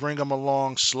let's bring him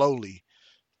along slowly.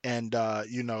 And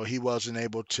he wasn't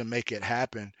able to make it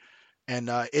happen. And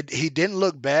he didn't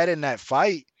look bad in that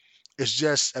fight. It's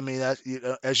just, I mean,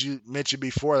 as you mentioned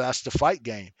before, that's the fight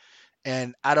game.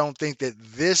 And I don't think that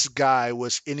this guy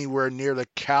was anywhere near the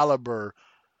caliber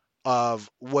of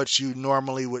what you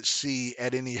normally would see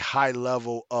at any high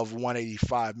level of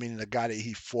 185, meaning the guy that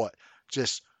he fought.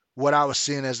 Just what I was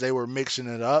seeing as they were mixing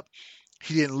it up,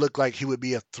 he didn't look like he would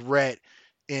be a threat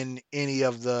in any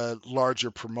of the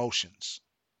larger promotions.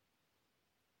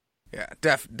 Yeah,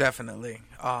 definitely.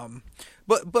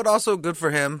 But also good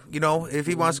for him. If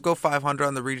he wants to go 500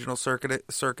 on the regional circuit,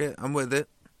 I'm with it.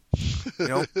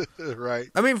 Right.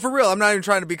 I mean, for real, I'm not even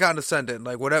trying to be condescending.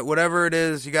 Like whatever it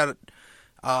is, you got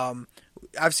to.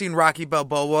 I've seen Rocky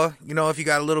Balboa. If you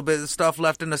got a little bit of stuff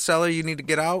left in the cellar, you need to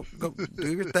get out. Go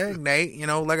do your thing, Nate.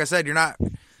 Like I said, you're not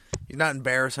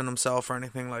embarrassing himself or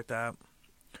anything like that.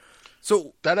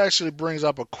 So that actually brings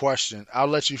up a question. I'll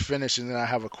let you finish, and then I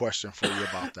have a question for you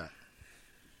about that.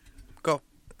 Go.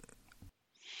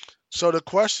 So the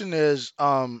question is,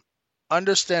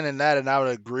 understanding that, and I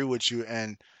would agree with you.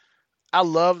 And I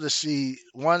love to see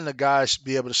one of the guys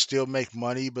be able to still make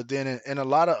money, but then in a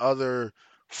lot of other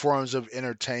forms of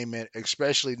entertainment,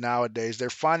 especially nowadays, they're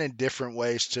finding different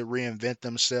ways to reinvent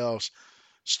themselves,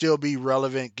 still be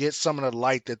relevant, get some of the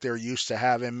light that they're used to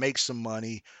having, make some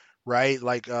money, right?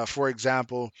 Like, for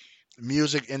example,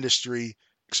 music industry,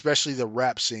 especially the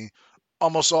rap scene,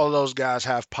 almost all of those guys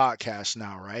have podcasts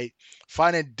now, right?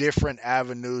 Finding different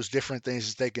avenues, different things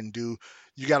that they can do.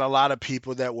 You got a lot of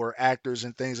people that were actors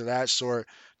and things of that sort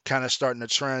kind of starting to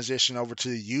transition over to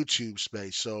the YouTube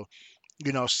space. So,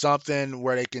 something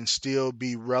where they can still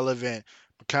be relevant,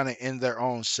 but kind of in their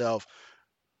own self.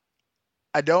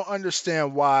 I don't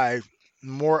understand why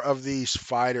more of these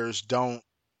fighters don't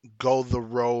go the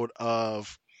road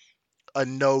of a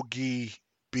no-gi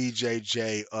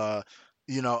BJJ.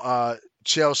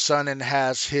 Chael Sonnen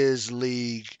has his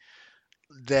league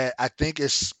that I think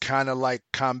is kind of like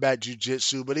combat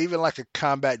jujitsu, but even like a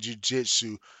combat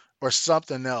jujitsu or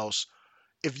something else,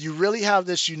 if you really have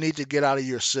this, you need to get out of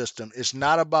your system. It's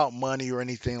not about money or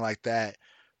anything like that,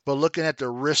 but looking at the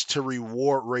risk to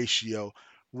reward ratio,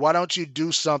 why don't you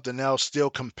do something else still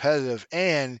competitive?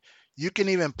 And you can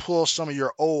even pull some of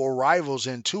your old rivals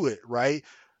into it, right?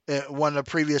 One of the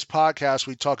previous podcasts,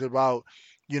 we talked about,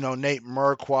 Nate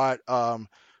Marquardt,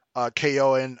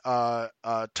 KO, and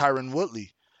Tyron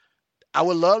Woodley. I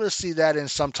would love to see that in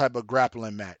some type of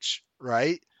grappling match,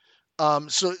 right?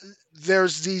 So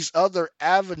there's these other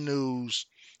avenues,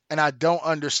 and I don't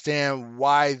understand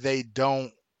why they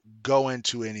don't go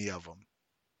into any of them.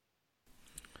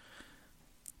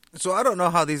 So I don't know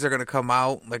how these are going to come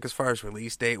out, like as far as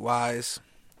release date wise,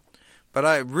 but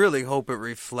I really hope it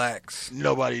reflects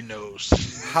Nobody knows.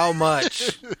 how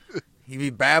much you be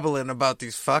babbling about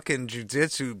these fucking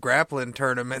jiu-jitsu grappling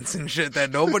tournaments and shit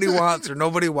that nobody wants or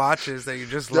nobody watches that you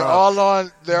just They're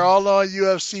love. they're all on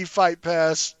UFC Fight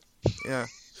Pass. Yeah.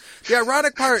 The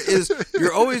ironic part is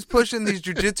you're always pushing these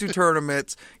jiu-jitsu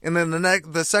tournaments, and then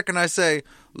the second I say,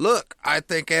 look, I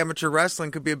think amateur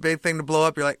wrestling could be a big thing to blow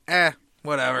up, you're like,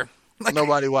 whatever. Like,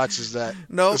 Nobody watches that.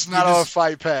 No, it's not on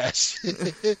Fight Pass.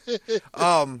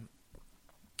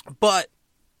 But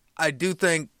I do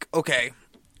think, okay,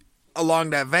 along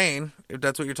that vein, if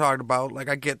that's what you're talking about, like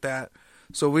I get that.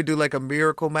 So we do like a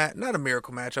miracle match, not a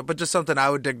miracle matchup, but just something I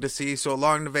would dig to see. So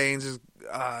along the veins is,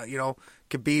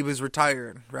 Khabib is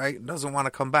retired, right? Doesn't want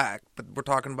to come back, but we're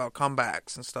talking about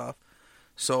comebacks and stuff.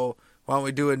 So why don't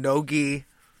we do a no-gi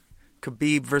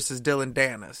Khabib versus Dylan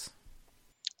Dennis?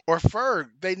 Or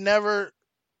Ferg. They never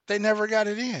got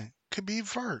it in. Khabib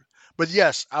Ferg. But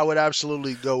yes, I would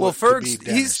absolutely go with Ferg's, Khabib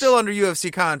Dennis. He's still under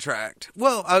UFC contract.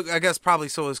 Well, I guess probably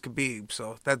so is Khabib,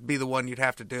 so that'd be the one you'd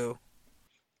have to do.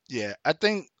 Yeah, I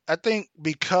think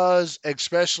because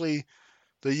especially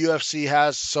the UFC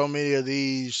has so many of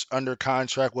these under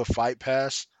contract with Fight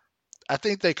Pass, I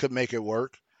think they could make it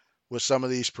work with some of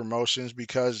these promotions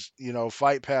because,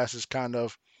 Fight Pass is kind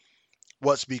of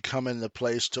what's becoming the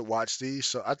place to watch these.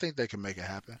 So I think they can make it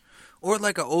happen. Or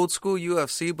like an old school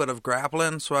UFC, but of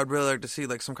grappling. So I'd really like to see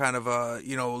like some kind of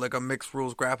like a mixed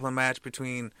rules grappling match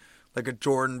between like a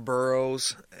Jordan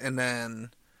Burroughs and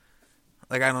then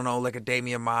like, I don't know, like a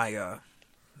Damian Maia.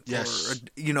 Yes. Or,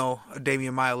 a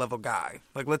Damian Maia level guy.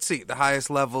 Like, let's see, the highest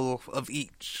level of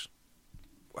each.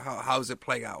 How does it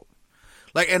play out?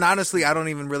 Like, and honestly, I don't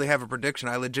even really have a prediction.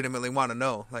 I legitimately want to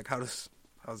know, like, how does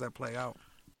that play out?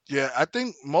 Yeah, I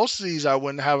think most of these I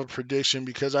wouldn't have a prediction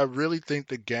because I really think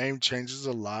the game changes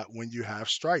a lot when you have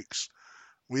strikes.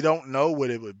 We don't know what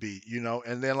it would be,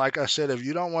 and then like I said, if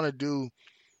you don't want to do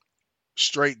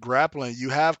straight grappling, you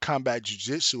have combat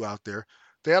jiu-jitsu out there.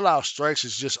 They allow strikes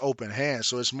as just open hands,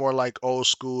 so it's more like old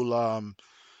school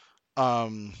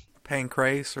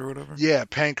Pancrase or whatever. Yeah,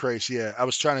 Pancrase, yeah. I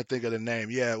was trying to think of the name.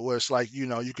 Yeah, where it's like,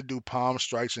 you could do palm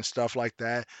strikes and stuff like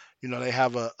that. They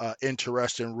have a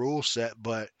interesting rule set,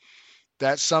 but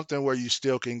that's something where you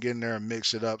still can get in there and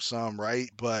mix it up some, right?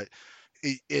 But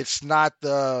it's not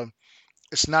the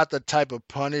type of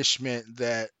punishment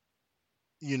that,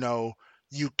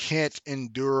 you can't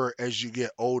endure as you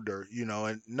get older,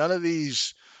 and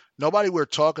nobody we're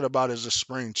talking about is a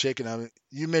spring chicken. I mean,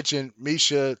 you mentioned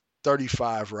Misha,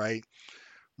 35, right?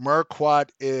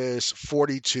 Marquardt is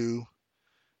 42,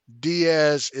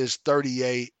 Diaz is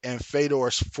 38, and Fedor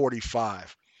is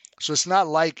 45. So it's not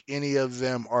like any of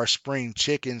them are spring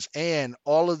chickens, and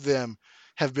all of them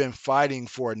have been fighting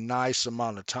for a nice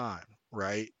amount of time,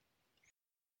 right?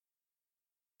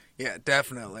 Yeah,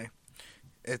 definitely.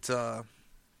 It's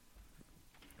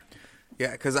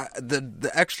yeah, because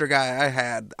the extra guy I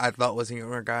had, I thought was a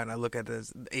younger guy, and I look at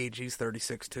his age, he's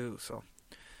 36 too. So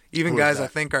even guys I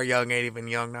think are young ain't even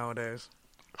young nowadays.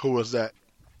 Who was that?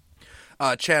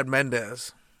 Chad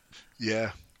Mendes.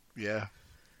 Yeah.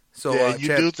 So yeah,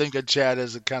 you do think of Chad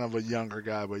as a kind of a younger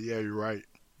guy, but yeah, you're right.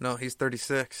 No, he's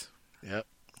 36. Yep.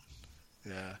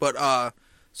 Yeah. But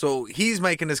so he's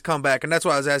making his comeback, and that's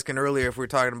why I was asking earlier if we were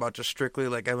talking about just strictly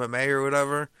like MMA or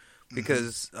whatever,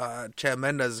 because Chad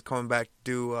Mendes is coming back to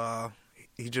do.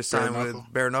 He just signed with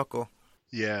Bare Knuckle.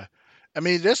 Yeah, I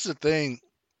mean that's the thing,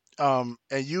 and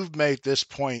you've made this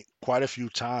point quite a few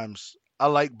times. I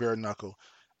like Bare Knuckle.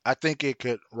 I think it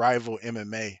could rival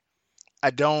MMA. I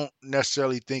don't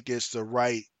necessarily think it's the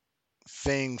right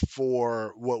thing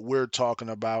for what we're talking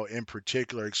about in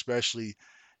particular, especially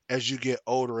as you get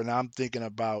older. And I'm thinking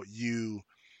about you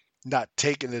not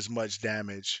taking as much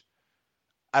damage.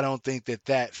 I don't think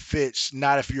that fits.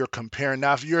 Not if you're comparing.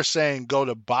 Now, if you're saying go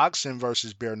to boxing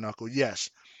versus bare knuckle, yes,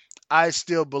 I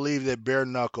still believe that bare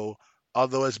knuckle,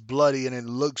 although it's bloody and it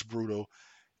looks brutal,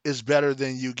 is better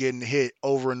than you getting hit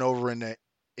over and over in the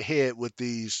head with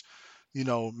these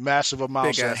massive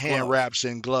Big amounts of ass hand gloves. wraps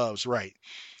and gloves, right?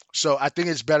 So I think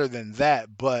it's better than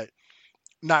that, but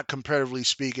not comparatively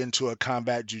speaking to a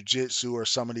combat jujitsu or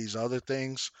some of these other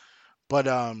things. But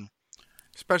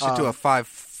Especially to a um,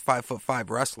 5'5"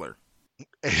 wrestler.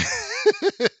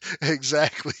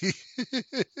 exactly.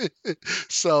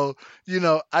 So,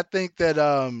 I think that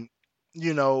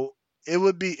you know, it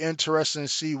would be interesting to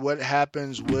see what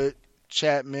happens with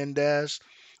Chad Mendez.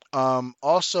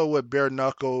 Also with bare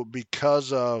knuckle,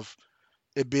 because of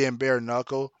it being bare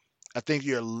knuckle, I think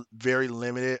you're very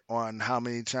limited on how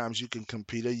many times you can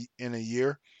compete in a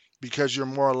year because you're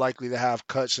more likely to have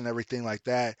cuts and everything like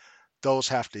that. Those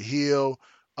have to heal.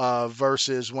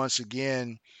 Versus once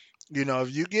again,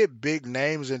 if you get big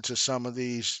names into some of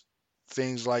these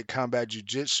things like combat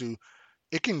jujitsu,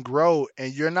 it can grow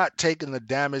and you're not taking the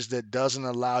damage that doesn't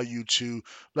allow you to,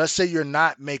 let's say you're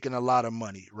not making a lot of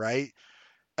money, right?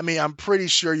 I mean, I'm pretty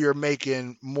sure you're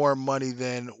making more money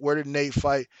than where did Nate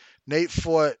fight? Nate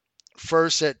fought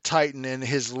first at Titan and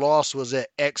his loss was at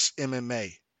X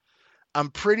MMA. I'm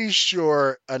pretty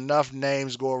sure enough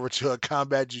names go over to a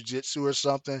combat jiu-jitsu or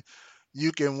something,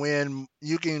 you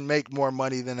can make more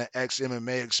money than an ex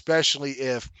MMA, especially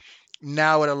if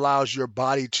now it allows your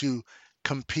body to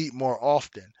compete more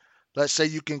often. Let's say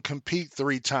you can compete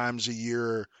 3 times a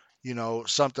year,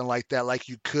 something like that, like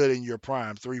you could in your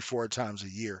prime, 3, 4 times a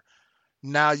year.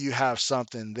 Now you have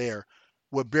something there.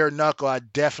 With bare knuckle, I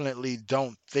definitely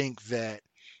don't think that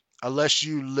unless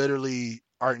you literally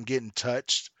aren't getting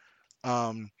touched,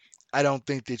 um, I don't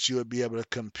think that you would be able to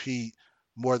compete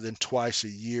more than twice a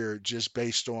year just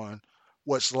based on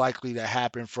what's likely to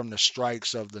happen from the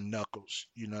strikes of the knuckles.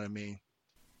 You know what I mean?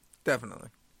 Definitely.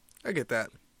 I get that.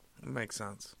 It makes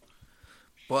sense.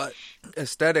 But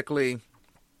aesthetically,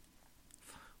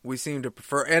 we seem to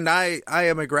prefer, and I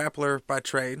am a grappler by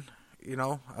trade.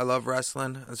 I love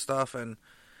wrestling and stuff,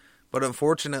 but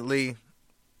unfortunately,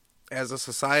 as a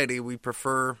society, we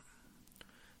prefer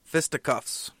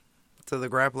fisticuffs to the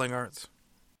grappling arts.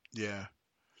 Yeah.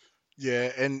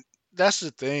 Yeah. And that's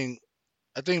the thing.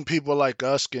 I think people like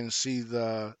us can see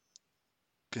the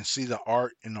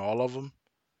art in all of them.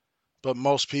 But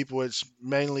most people, it's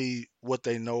mainly what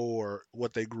they know or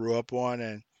what they grew up on.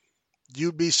 And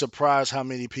you'd be surprised how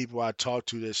many people I talk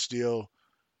to that still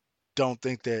don't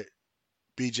think that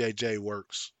BJJ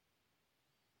works.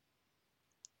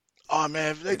 Oh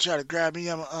man, if they It, try to grab me,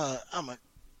 then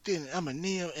I'm a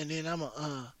kneel and then I'm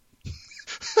a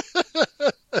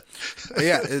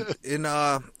yeah, in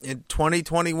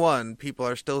 2021, people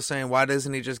are still saying, "Why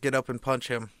doesn't he just get up and punch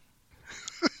him?"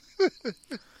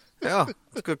 Yeah,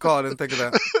 it's a good call. I didn't think of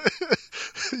that.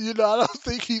 I don't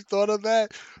think he thought of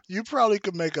that. You probably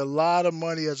could make a lot of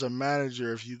money as a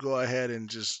manager if you go ahead and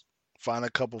just find a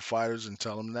couple fighters and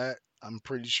tell them that. I'm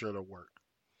pretty sure it'll work.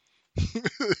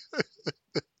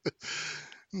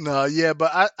 No, yeah,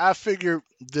 but I figured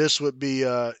this would be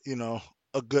a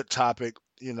good topic,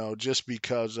 just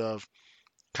because of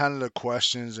kind of the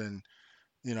questions and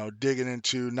digging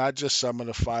into not just some of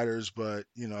the fighters, but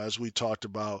as we talked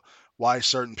about, why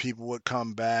certain people would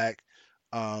come back,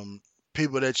 um,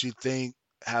 people that you think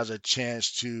has a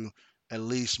chance to at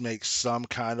least make some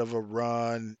kind of a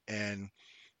run, and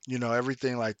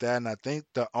everything like that. And I think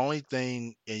the only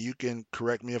thing, and you can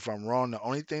correct me if I'm wrong, the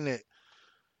only thing that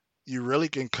you really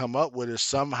can come up with is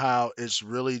somehow it's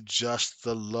really just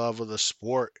the love of the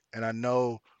sport. And I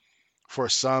know for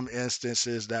some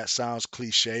instances that sounds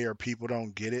cliche or people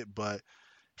don't get it, but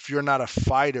if you're not a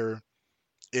fighter,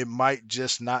 it might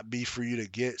just not be for you to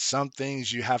get. Some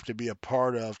things you have to be a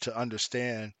part of to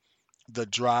understand the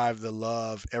drive, the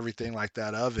love, everything like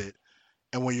that of it.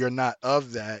 And when you're not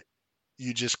of that,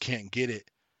 you just can't get it.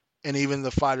 And even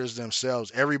the fighters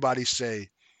themselves, everybody say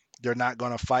they're not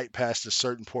going to fight past a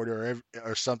certain point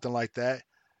or something like that,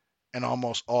 and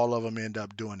almost all of them end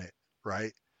up doing it,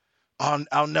 right?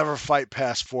 I'll never fight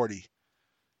past 40,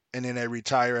 and then they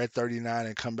retire at 39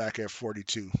 and come back at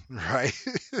 42, right?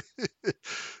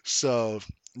 So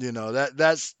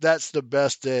that's the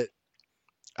best that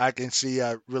I can see.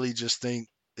 I really just think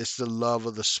it's the love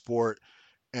of the sport,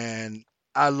 and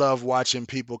I love watching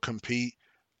people compete.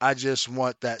 I just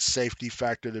want that safety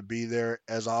factor to be there.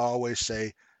 As I always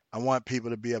say, I want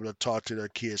people to be able to talk to their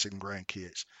kids and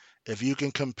grandkids. If you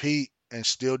can compete and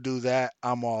still do that,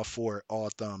 I'm all for it. All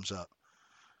thumbs up.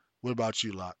 What about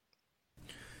you, Locke?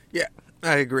 Yeah,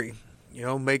 I agree.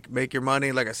 Make your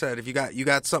money. Like I said, if you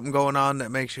got something going on that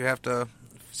makes you have to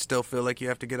still feel like you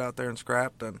have to get out there and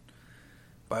scrap, then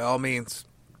by all means,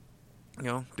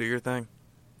 do your thing.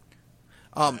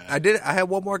 Yeah. I had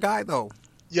one more guy though.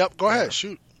 Yep, go Yeah. ahead,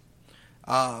 shoot.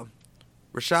 Uh,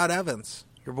 Rashad Evans,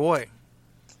 your boy.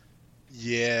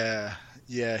 Yeah,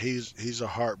 yeah, he's a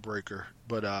heartbreaker.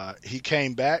 But he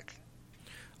came back,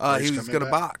 or He he's was coming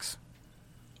gonna back. box.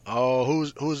 Oh,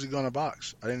 who's he gonna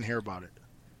box? I didn't hear about it.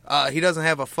 He doesn't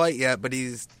have a fight yet, but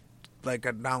he's like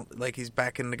he's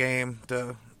back in the game.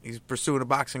 He's pursuing a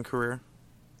boxing career.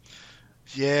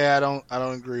 Yeah, I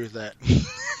don't agree with that.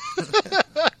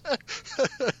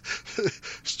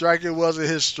 Striking wasn't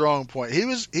his strong point. He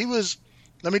was.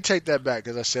 Let me take that back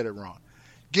because I said it wrong.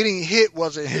 Getting hit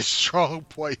wasn't his strong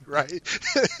point, right?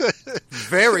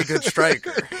 Very good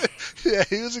striker. Yeah,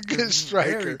 he was a good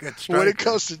striker. Very good But when it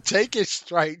striker. comes to taking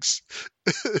strikes,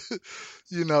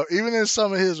 even in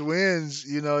some of his wins,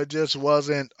 it just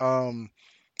wasn't.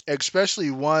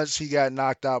 Especially once he got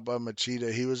knocked out by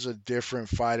Machida, he was a different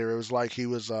fighter. It was like he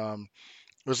was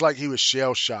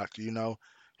shell shocked.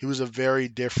 He was a very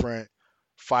different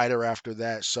fighter after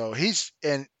that. So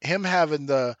and him having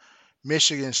the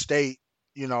Michigan State,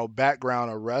 background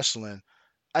of wrestling,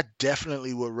 I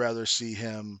definitely would rather see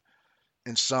him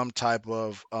in some type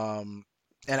of and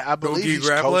I believe Gogi he's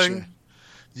coaching. grappling.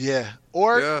 Yeah.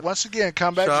 Or Yeah. once again,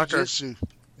 combat Shocker. jiu-jitsu.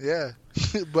 Yeah.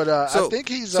 But I think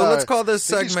he's So let's call this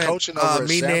I think he's segment coaching over at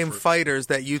 "Me Name Sanford. Fighters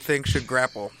That You Think Should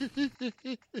Grapple."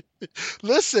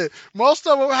 Listen, most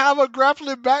of them have a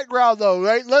grappling background though,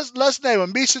 right? Let's name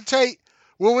them. Misha Tate,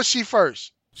 where was she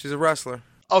first? She's a wrestler.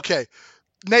 Okay.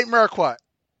 Nate Marquardt,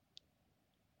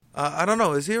 I don't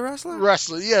know. Is he a wrestler?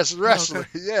 wrestler. Yes, wrestler.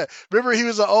 okay. Yeah. Remember he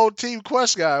was an old Team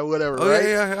Quest guy or whatever, Oh right?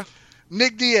 yeah.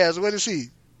 Nick Diaz, what is he?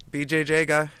 BJJ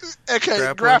guy. Okay,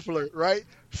 Grappler. grappler, right?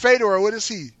 Fedor, what is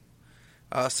he?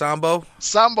 Sambo.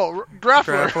 Sambo,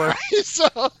 grappler. Grappler. Right? So,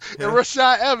 Yeah. and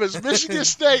Rashad Evans, Michigan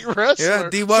State wrestler. Yeah,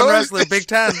 D1 So wrestler, Big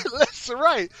Ten. That's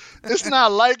right. It's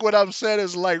not like what I'm saying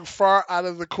is like far out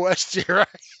of the question, right?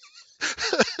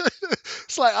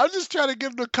 It's like I'm just trying to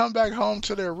get them to come back home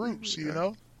to their roots,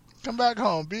 Come back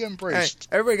home, be Hey, embraced.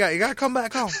 everybody you gotta come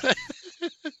back home.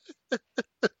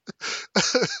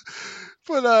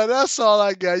 But that's all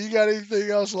I got. You got anything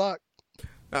else, Locke?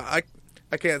 I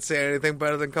can't say anything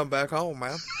better than come back home,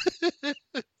 man.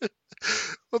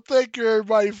 Well, thank you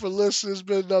everybody for listening. It's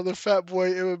been another Fat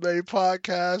Boy MMA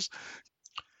podcast.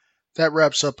 That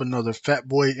wraps up another Fat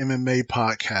Boy MMA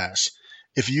podcast.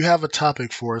 If you have a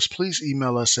topic for us, please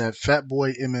email us at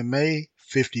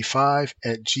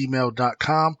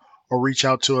fatboymma55@gmail.com or reach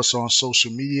out to us on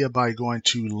social media by going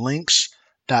to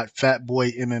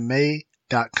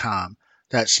links.fatboymma.com.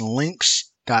 That's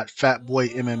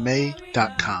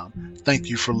links.fatboymma.com. Thank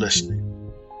you for listening.